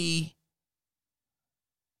DMC.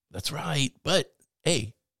 That's right. But,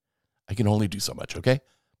 hey, I can only do so much, okay?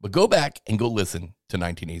 But go back and go listen to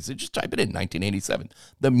 1987. Just type it in, 1987.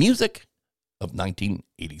 The music of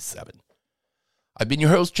 1987. I've been your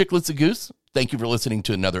host, Chicletsthegoose. Thank you for listening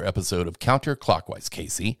to another episode of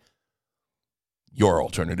CounterclockwiseKC, your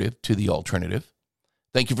alternative to the alternative.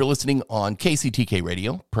 Thank you for listening on KCTK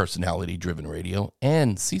Radio, personality-driven radio,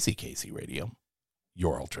 and CCKC Radio,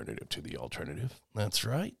 your alternative to the alternative. That's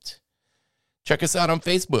right. Check us out on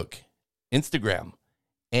Facebook, Instagram,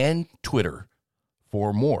 and Twitter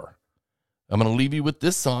for more. I'm going to leave you with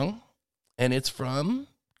this song, and it's from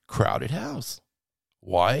Crowded House.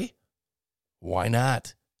 Why? Why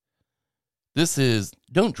not? This is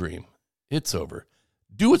Don't Dream. It's over.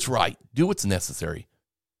 Do what's right. Do what's necessary.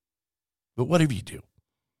 But whatever you do,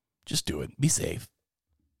 just do it. Be safe.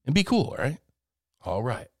 And be cool, all right? All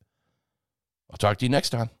right. I'll talk to you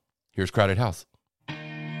next time. Here's Crowded House.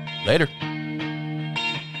 Later.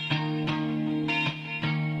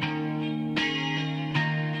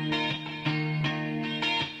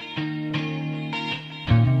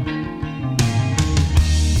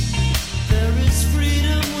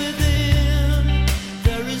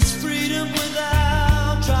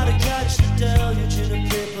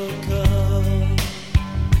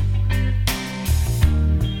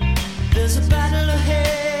 There's a battle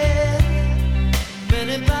ahead,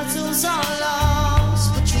 many battles are lost.